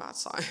knew a lot about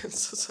science,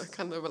 so I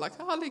kind of were like,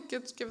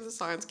 let's give the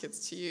science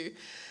kids to you.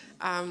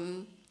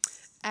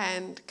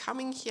 And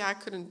coming here, I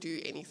couldn't do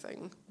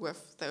anything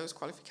with those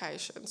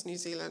qualifications. New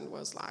Zealand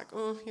was like,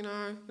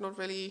 you're not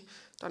really,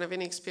 don't have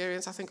any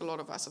experience. I think a lot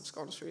of us have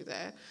gone through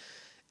there.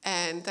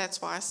 And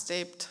that's why I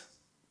stepped,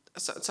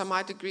 so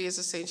my degree is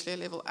essentially a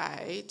level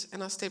 8,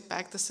 and I stepped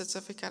back. The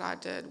certificate I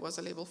did was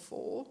a level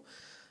 4.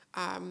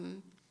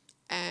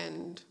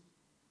 And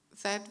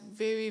that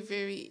very,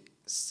 very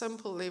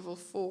simple level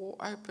 4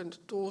 opened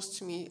doors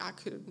to me I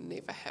could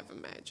never have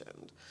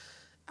imagined.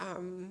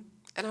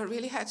 And I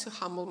really had to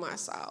humble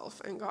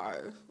myself and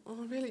go,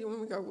 really, you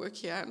want me to go work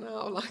here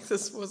now? Like,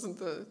 this wasn't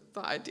the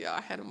idea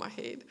I had in my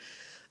head.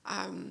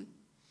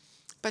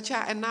 But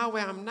yeah, and now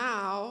where I'm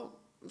now,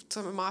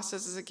 so my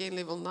master's is again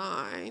level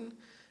 9,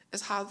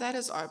 is how that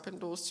has opened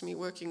doors to me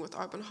working with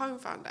Open Home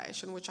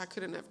Foundation, which I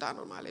couldn't have done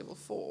on my level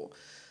 4.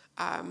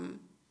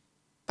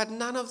 But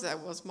none of that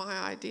was my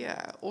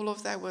idea. All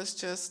of that was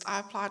just, I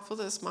applied for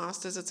this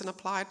master's. It's an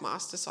applied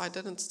master, so I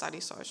didn't study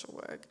social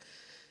work,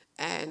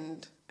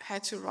 and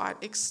had to write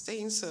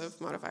extensive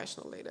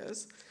motivational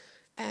letters.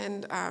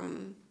 And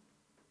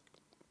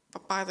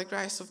but by the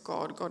grace of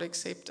God, got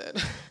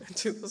accepted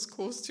to this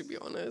course, to be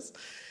honest.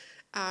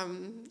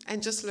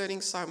 And just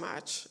learning so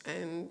much,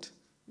 and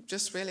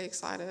just really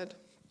excited.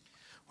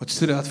 What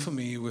stood out for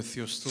me with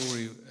your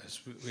story,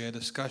 as we had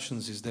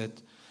discussions, is that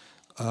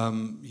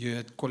you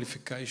had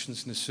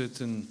qualifications in a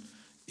certain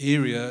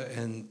area,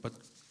 but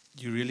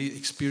you really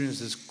experienced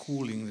this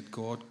calling, that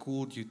God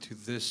called you to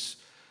this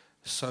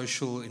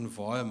social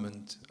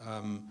environment,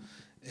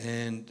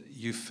 and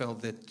you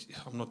felt that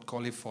I'm not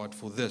qualified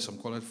for this, I'm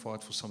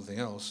qualified for something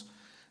else.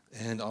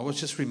 And I was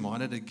just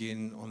reminded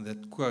again on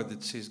that quote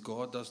that says,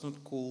 God does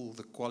not call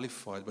the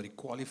qualified, but he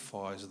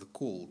qualifies the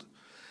called.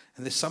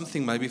 And there's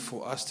something maybe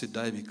for us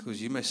today,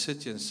 because you may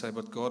sit here and say,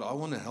 but God, I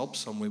want to help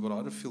somewhere, but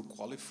I don't feel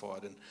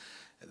qualified. And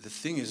the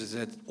thing is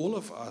that all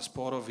of us,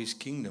 part of his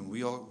kingdom,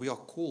 we are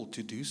called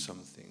to do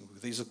something.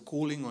 There's a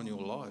calling on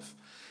your life.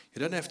 You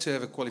don't have to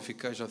have a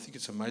qualification. I think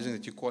it's amazing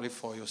that you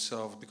qualify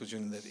yourself because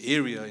you're in that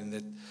area, in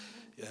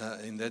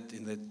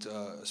that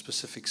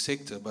specific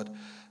sector. But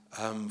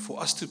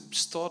for us to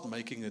start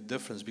making a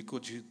difference,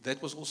 because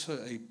that was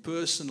also a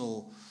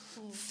personal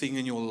thing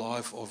in your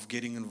life of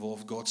getting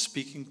involved, God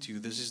speaking to you.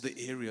 This is the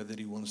area that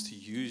he wants to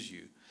use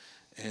you.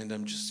 And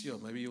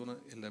maybe you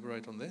want to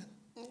elaborate on that?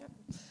 Yeah.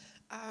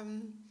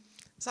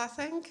 So I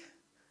think...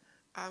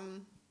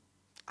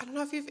 I don't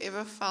know if you've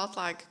ever felt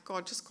like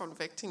God just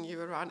convicting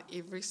you around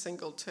every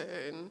single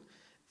turn,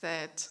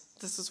 that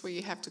this is where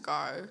you have to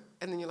go.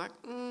 And then you're like,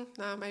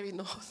 no, maybe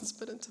not. It's a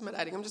bit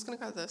intimidating. I'm just going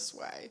to go this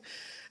way.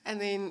 And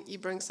then you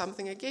bring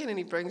something again and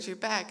he brings you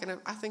back. And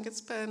I think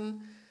it's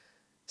been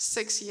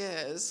 6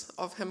 years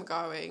of him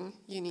going,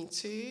 you need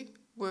to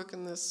work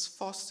in this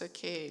foster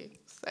care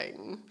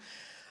thing.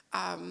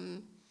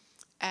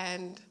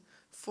 And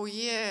for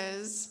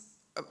years...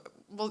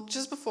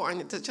 just before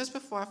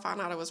I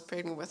found out I was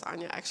pregnant with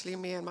Anya, actually,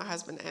 me and my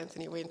husband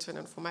Anthony went to an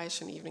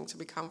information evening to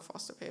become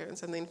foster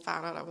parents, and then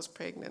found out I was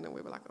pregnant, and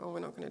we were like, we're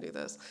not going to do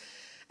this.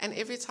 And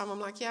every time I'm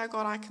like, yeah,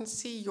 God, I can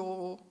see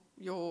your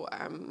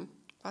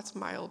what's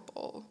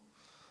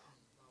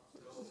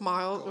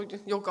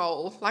your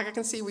goal. Like, I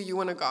can see where you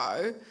want to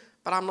go,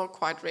 but I'm not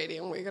quite ready,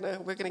 and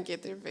we're gonna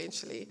get there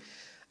eventually.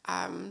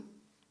 And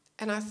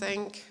I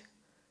think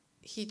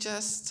he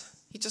just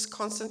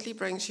constantly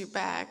brings you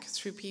back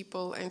through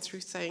people and through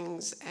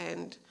things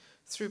and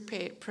through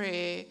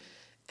prayer.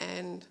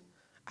 And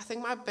I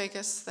think my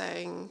biggest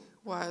thing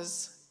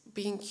was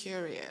being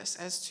curious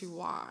as to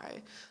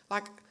why.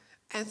 Like,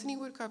 Anthony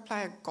would go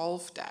play a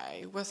golf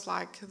day with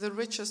like the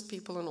richest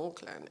people in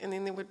Auckland, and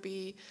then there would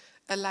be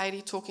a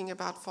lady talking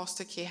about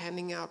foster care,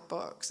 handing out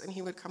books, and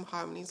he would come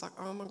home and he's like,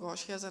 oh my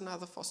gosh, here's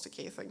another foster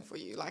care thing for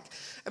you. Like,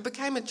 it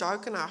became a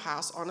joke in our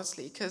house,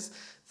 honestly, because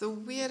the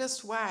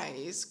weirdest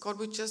ways God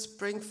would just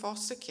bring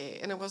foster care.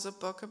 And it was a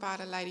book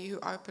about a lady who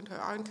opened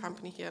her own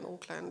company here in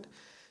Auckland,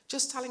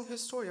 just telling her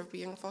story of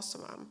being a foster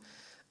mum.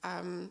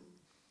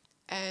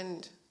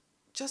 And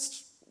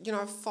just,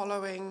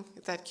 following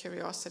that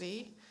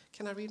curiosity.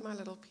 Can I read my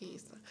little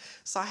piece?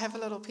 So I have a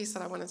little piece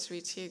that I wanted to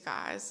read to you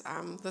guys.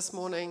 This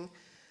morning,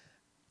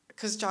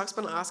 because Jaques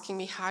been asking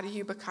me, how do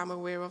you become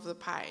aware of the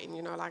pain?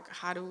 You know, like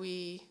how do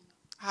we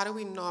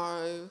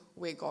know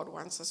where God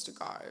wants us to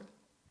go?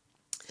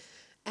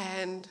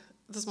 And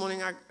this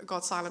morning I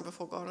got silent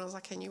before God and I was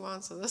like, can you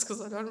answer this?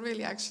 Because I don't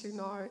really actually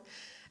know.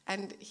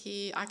 And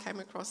I came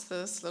across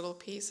this little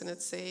piece, and it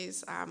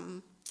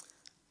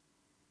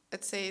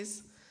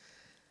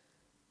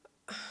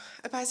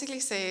basically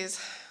says,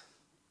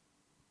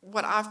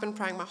 what I've been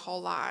praying my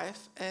whole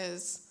life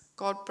is,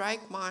 God,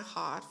 break my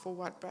heart for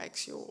what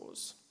breaks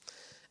yours.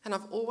 And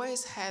I've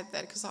always had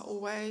that, because I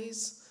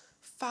always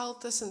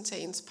felt this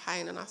intense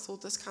pain, and I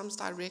thought, this comes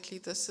directly,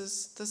 this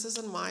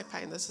isn't my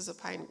pain, this is a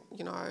pain,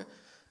 you know,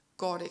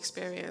 God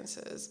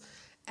experiences.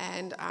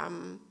 And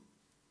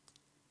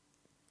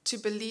to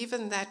believe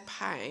in that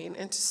pain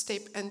and to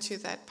step into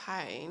that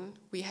pain,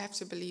 we have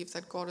to believe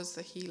that God is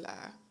the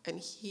healer and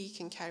He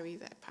can carry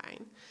that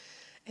pain.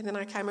 And then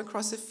I came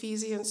across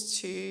Ephesians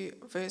 2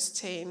 verse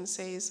 10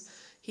 says,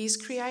 He's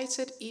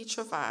created each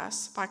of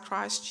us by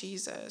Christ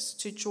Jesus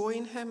to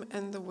join Him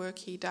in the work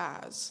He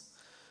does,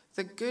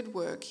 the good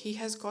work He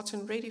has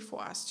gotten ready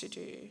for us to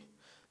do,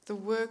 the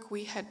work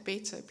we had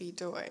better be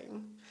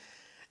doing.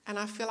 And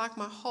I feel like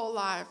my whole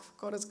life,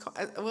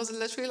 it was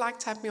literally like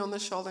tap me on the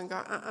shoulder and go,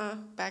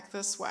 back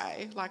this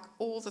way, like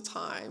all the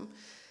time.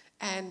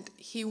 And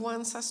He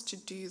wants us to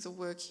do the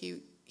work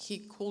He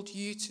called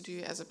you to do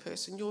as a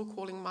person. Your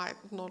calling might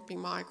not be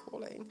my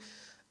calling.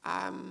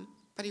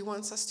 But He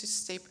wants us to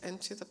step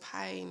into the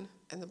pain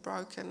and the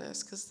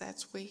brokenness, because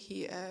that's where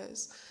He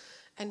is.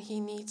 And He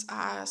needs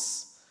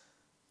us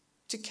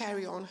to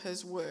carry on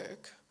His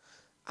work.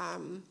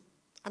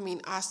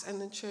 Us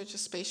and the church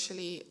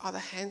especially are the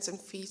hands and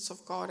feet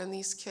of God, and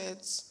these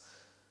kids,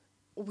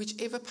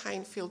 whichever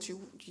pain field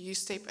you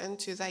step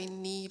into, they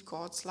need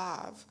God's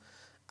love.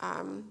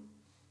 And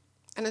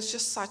it's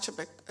just such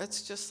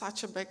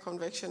a big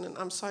conviction, and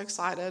I'm so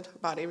excited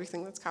about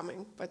everything that's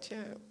coming. But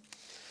yeah.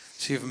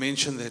 So you've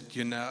mentioned that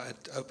you're now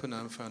at Open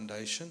Home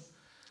Foundation.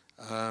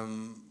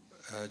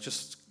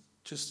 Just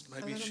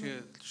maybe share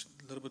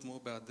a little bit more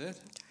about that.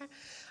 Okay.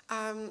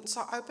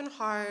 So Open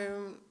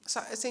Home,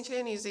 so essentially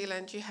in New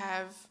Zealand you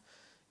have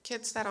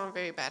kids that are in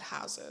very bad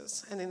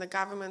houses, and then the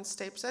government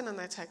steps in and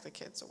they take the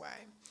kids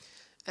away.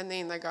 And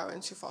then they go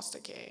into foster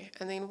care.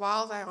 And then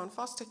while they're on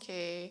foster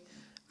care,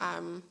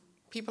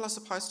 people are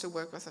supposed to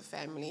work with the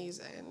families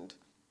and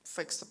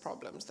fix the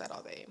problems that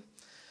are there.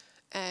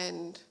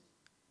 And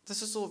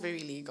this is all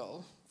very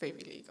legal.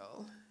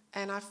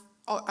 And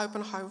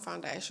Open Home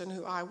Foundation,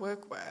 who I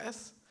work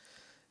with,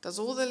 does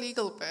all the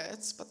legal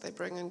bits, but they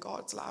bring in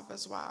God's love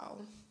as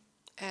well.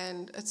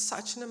 And it's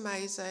such an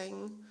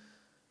amazing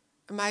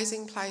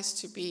place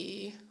to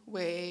be,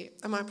 where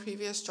in my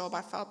previous job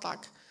I felt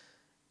like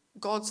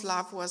God's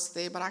love was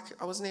there, but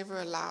I was never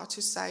allowed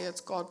to say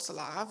it's God's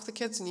love. The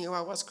kids knew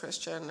I was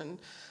Christian, and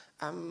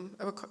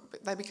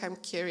they became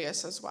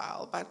curious as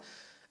well. But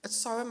it's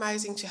so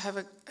amazing to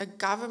have a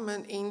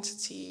government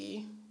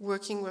entity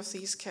working with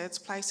these kids,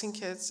 placing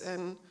kids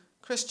in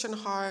Christian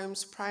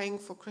homes, praying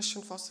for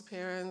Christian foster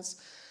parents.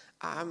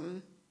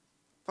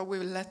 But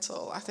we're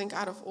little. I think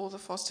out of all the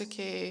foster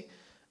care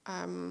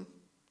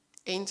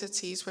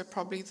entities, we're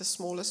probably the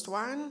smallest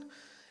one.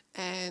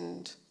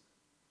 And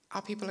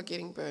our people are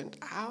getting burned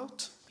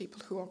out,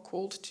 people who are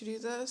called to do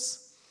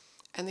this.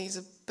 And there's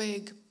a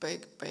big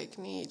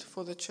need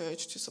for the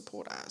church to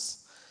support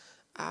us.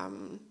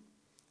 And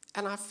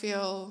I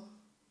feel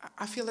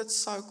it's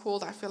so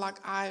cool. I feel like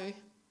I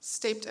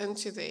stepped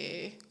into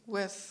there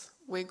with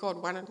where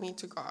God wanted me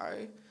to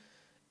go,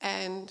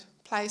 and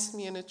placed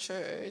me in a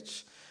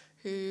church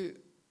who,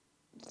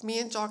 me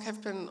and Jaques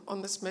have been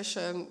on this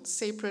mission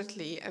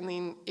separately, and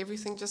then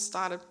everything just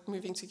started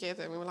moving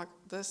together, and we were like,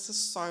 this is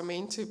so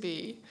meant to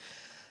be.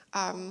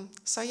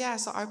 So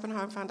Open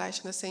Home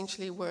Foundation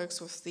essentially works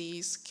with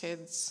these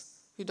kids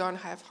who don't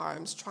have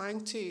homes,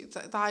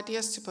 the idea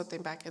is to put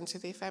them back into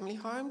their family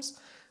homes,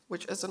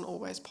 which isn't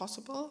always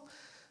possible.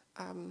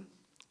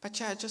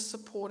 Just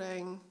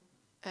supporting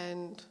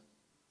and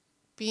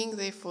being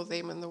there for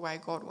them in the way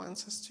God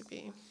wants us to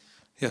be.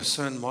 Yeah,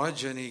 so in my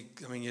journey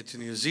coming here to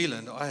New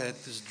Zealand, I had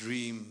this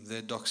dream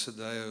that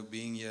Doxodeo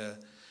being here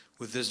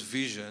with this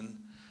vision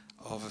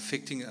of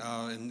affecting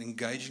and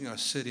engaging our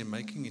city and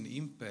making an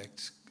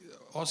impact,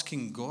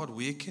 asking God,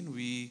 where can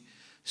we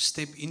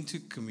step into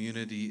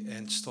community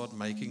and start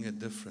making a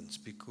difference?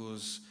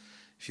 Because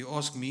if you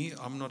ask me,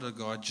 I'm not a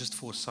guy just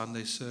for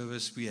Sunday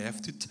service. We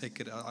have to take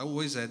it out. I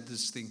always had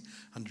this thing,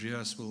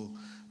 Andreas will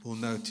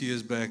know, 2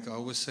 years back, I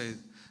always say,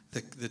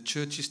 the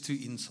church is too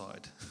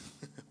inside.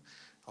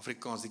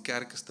 Afrikaans, die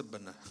kerk is te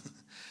binne.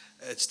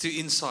 It's too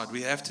inside.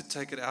 We have to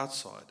take it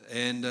outside.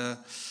 And,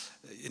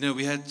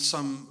 we had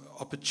some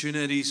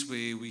opportunities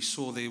where we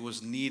saw there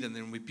was need, and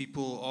then when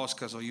people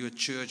ask us, are you a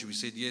church? We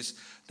said, yes.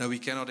 No, we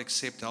cannot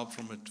accept help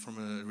from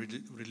a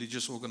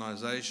religious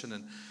organization,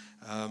 and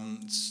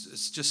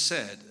it's just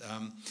sad.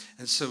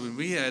 And so when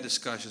we had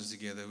discussions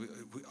together,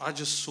 I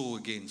just saw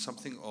again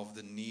something of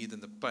the need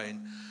and the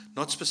pain,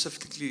 not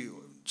specifically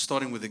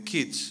starting with the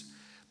kids,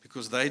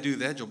 because they do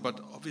their job, but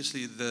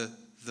obviously the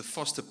the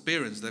foster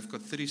parents. They've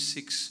got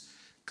 36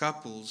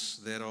 couples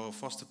that are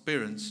foster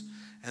parents.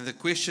 And the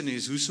question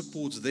is, who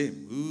supports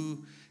them?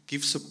 Who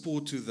gives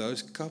support to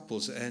those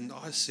couples? And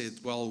I said,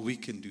 well, we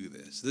can do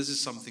this. This is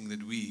something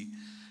that we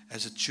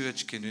as a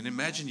church can do. And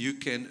imagine you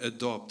can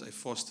adopt a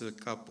foster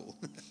couple.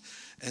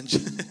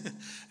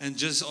 and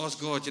just ask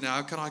God,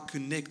 how can I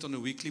connect on a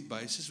weekly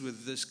basis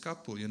with this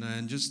couple,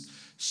 and just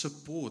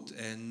support.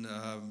 And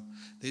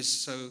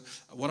so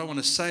what I want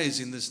to say is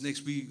in this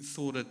next, we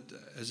thought it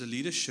as a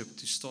leadership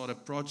to start a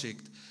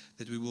project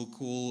that we will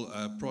call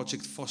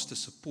Project Foster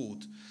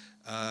Support,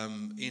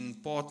 in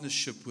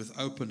partnership with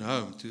Open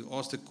Home, to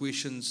ask the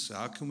questions,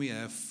 how can we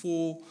have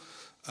 4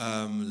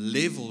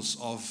 levels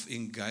of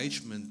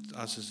engagement,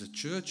 us as a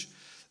church,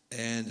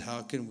 and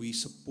how can we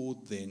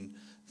support then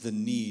the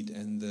need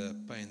and the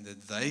pain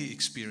that they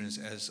experience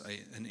as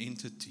an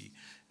entity.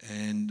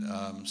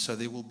 And so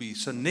there will be,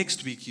 so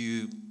next week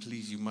you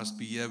must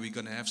be here. We're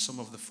going to have some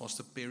of the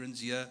foster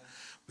parents here.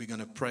 We're going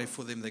to pray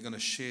for them. They're going to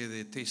share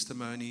their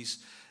testimonies.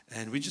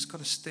 And we're just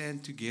going to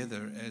stand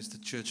together as the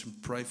church and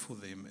pray for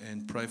them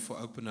and pray for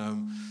Open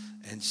Home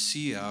and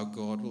see how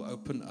God will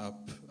open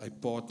up a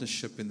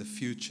partnership in the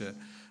future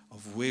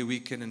of where we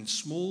can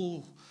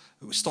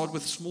start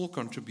with small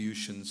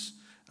contributions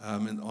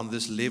and on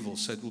this level.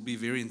 So it will be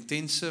very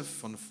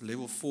intensive on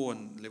level 4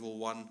 and level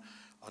 1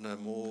 on a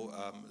more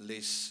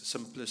less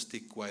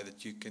simplistic way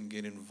that you can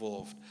get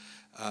involved.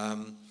 I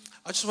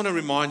just want to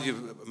remind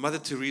you, Mother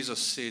Teresa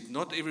said,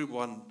 not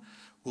everyone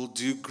will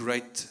do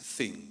great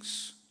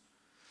things,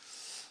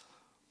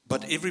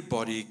 but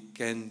everybody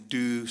can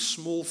do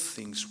small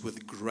things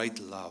with great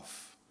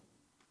love.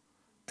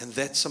 And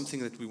that's something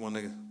that we want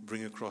to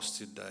bring across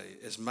today,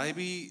 is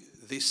maybe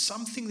there's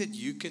something that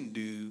you can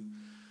do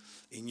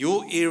in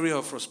your area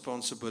of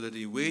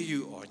responsibility, where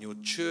you are, in your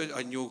church,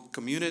 in your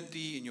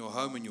community, in your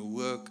home, in your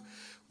work,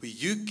 where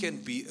you can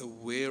be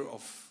aware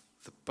of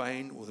the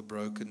pain or the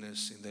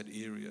brokenness in that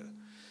area.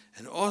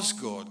 And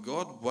ask God,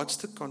 what's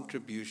the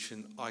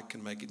contribution I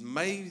can make? It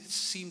may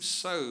seem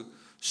so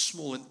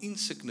small and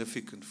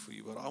insignificant for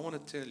you, but I want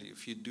to tell you,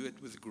 if you do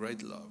it with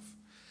great love,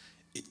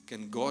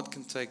 God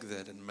can take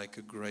that and make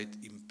a great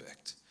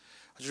impact.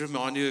 I just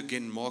remind you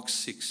again, Mark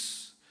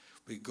 6,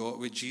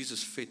 where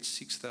Jesus fed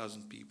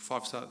 6,000 people,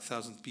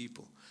 5,000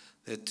 people.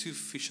 They had 2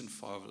 fish and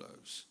 5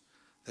 loaves.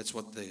 That's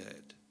what they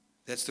had.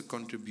 That's the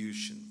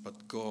contribution.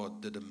 But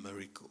God did a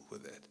miracle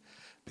with that,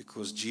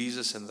 because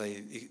Jesus and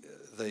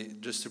they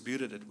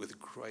distributed it with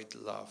great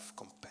love,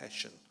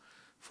 compassion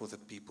for the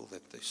people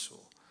that they saw.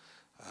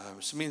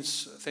 Sumien,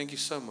 thank you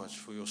so much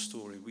for your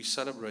story. We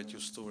celebrate your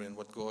story and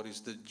what God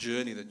is, the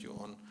journey that you're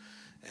on.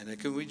 And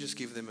can we just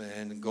give them a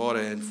hand, and God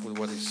a hand for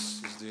what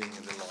He's doing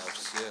in their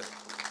lives? Yeah.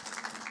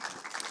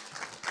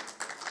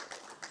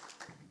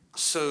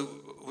 So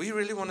we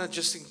really want to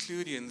just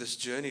include you in this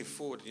journey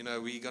forward.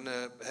 We're going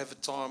to have a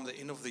time, the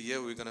end of the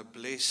year, we're going to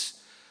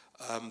bless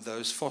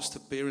those foster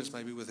parents,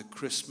 maybe with a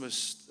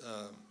Christmas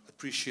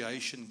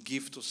appreciation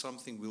gift or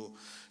something. We'll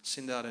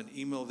send out an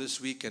email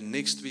this week, and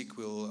next week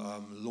we'll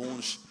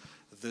launch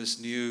this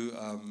new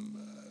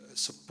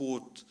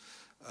support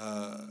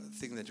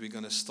thing that we're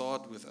going to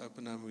start with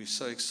Open Home. We're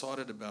so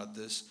excited about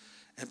this.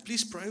 And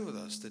please pray with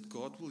us that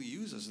God will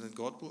use us and that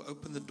God will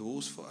open the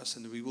doors for us,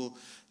 and we will,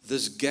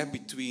 this gap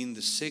between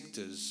the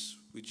sectors,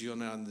 which are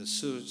now in the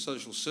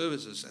social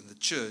services and the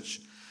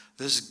church,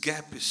 this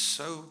gap is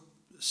so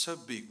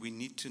big. We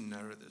need to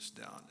narrow this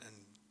down and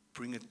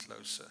bring it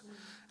closer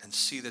and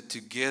see that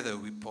together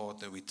we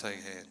partner, we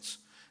take hands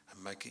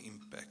and make an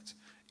impact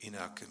in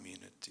our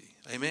community.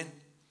 Amen?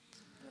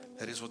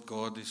 That is what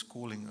God is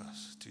calling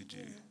us to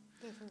do.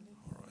 Definitely.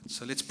 All right,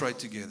 so let's pray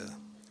together.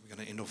 We're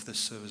going to end off this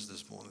service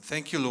this morning.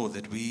 Thank you, Lord,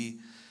 that we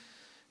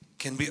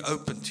can be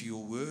open to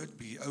your word,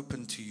 be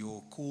open to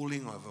your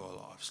calling over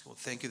our lives. Lord,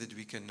 thank you that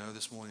we can know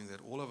this morning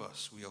that all of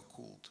us, we are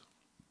called.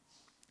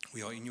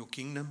 We are in your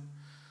kingdom.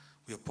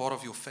 We are part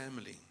of your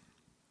family.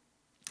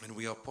 And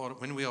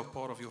when we are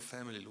part of your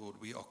family, Lord,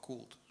 we are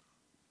called.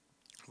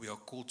 We are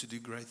called to do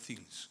great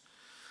things.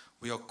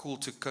 We are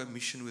called to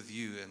co-mission with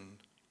you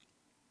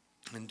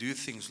and do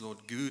things, Lord,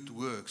 good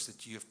works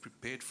that you have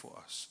prepared for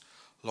us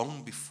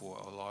long before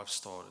our lives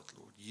started,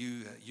 Lord.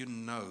 You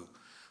know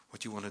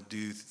what you want to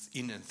do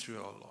in and through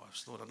our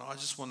lives, Lord. And I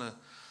just want to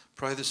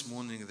pray this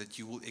morning that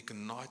you will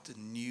ignite a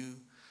new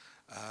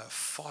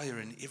fire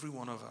in every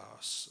one of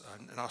us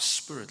and our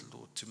spirit,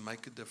 Lord, to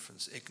make a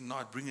difference.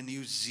 Ignite, bring a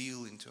new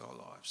zeal into our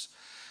lives.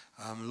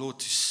 Lord,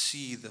 to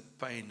see the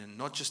pain and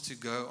not just to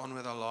go on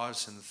with our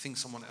lives and think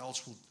someone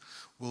else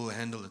will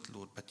handle it,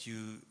 Lord, but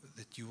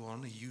that you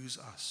want to use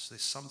us.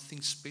 There's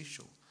something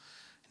special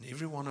in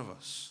every one of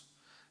us.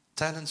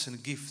 Talents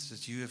and gifts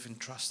that you have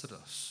entrusted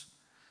us,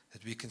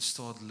 that we can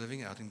start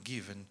living out and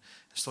give and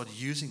start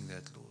using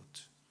that, Lord,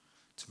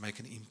 to make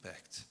an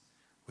impact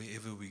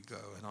wherever we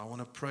go. And I want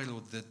to pray,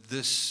 Lord, that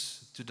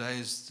today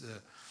is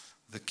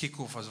the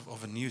kickoff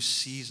of a new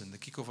season, the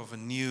kickoff of a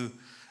new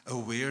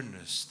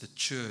awareness, the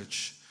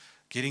church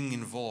getting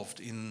involved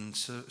in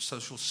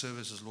social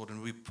services, Lord,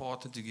 and we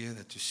partner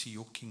together to see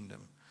your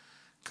kingdom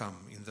come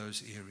in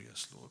those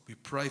areas, Lord. We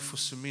pray for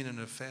Sumien and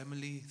her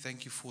family.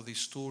 Thank you for their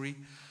story.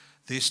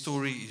 Their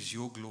story is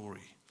your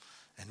glory.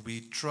 And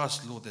we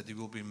trust, Lord, that there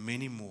will be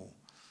many more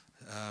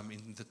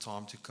in the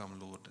time to come,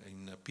 Lord,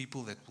 and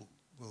people that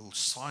will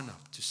sign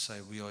up to say,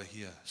 we are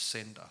here,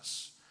 send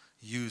us,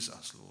 use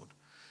us, Lord.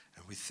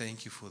 And we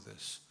thank you for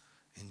this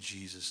in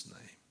Jesus'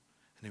 name.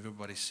 And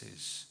everybody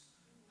says,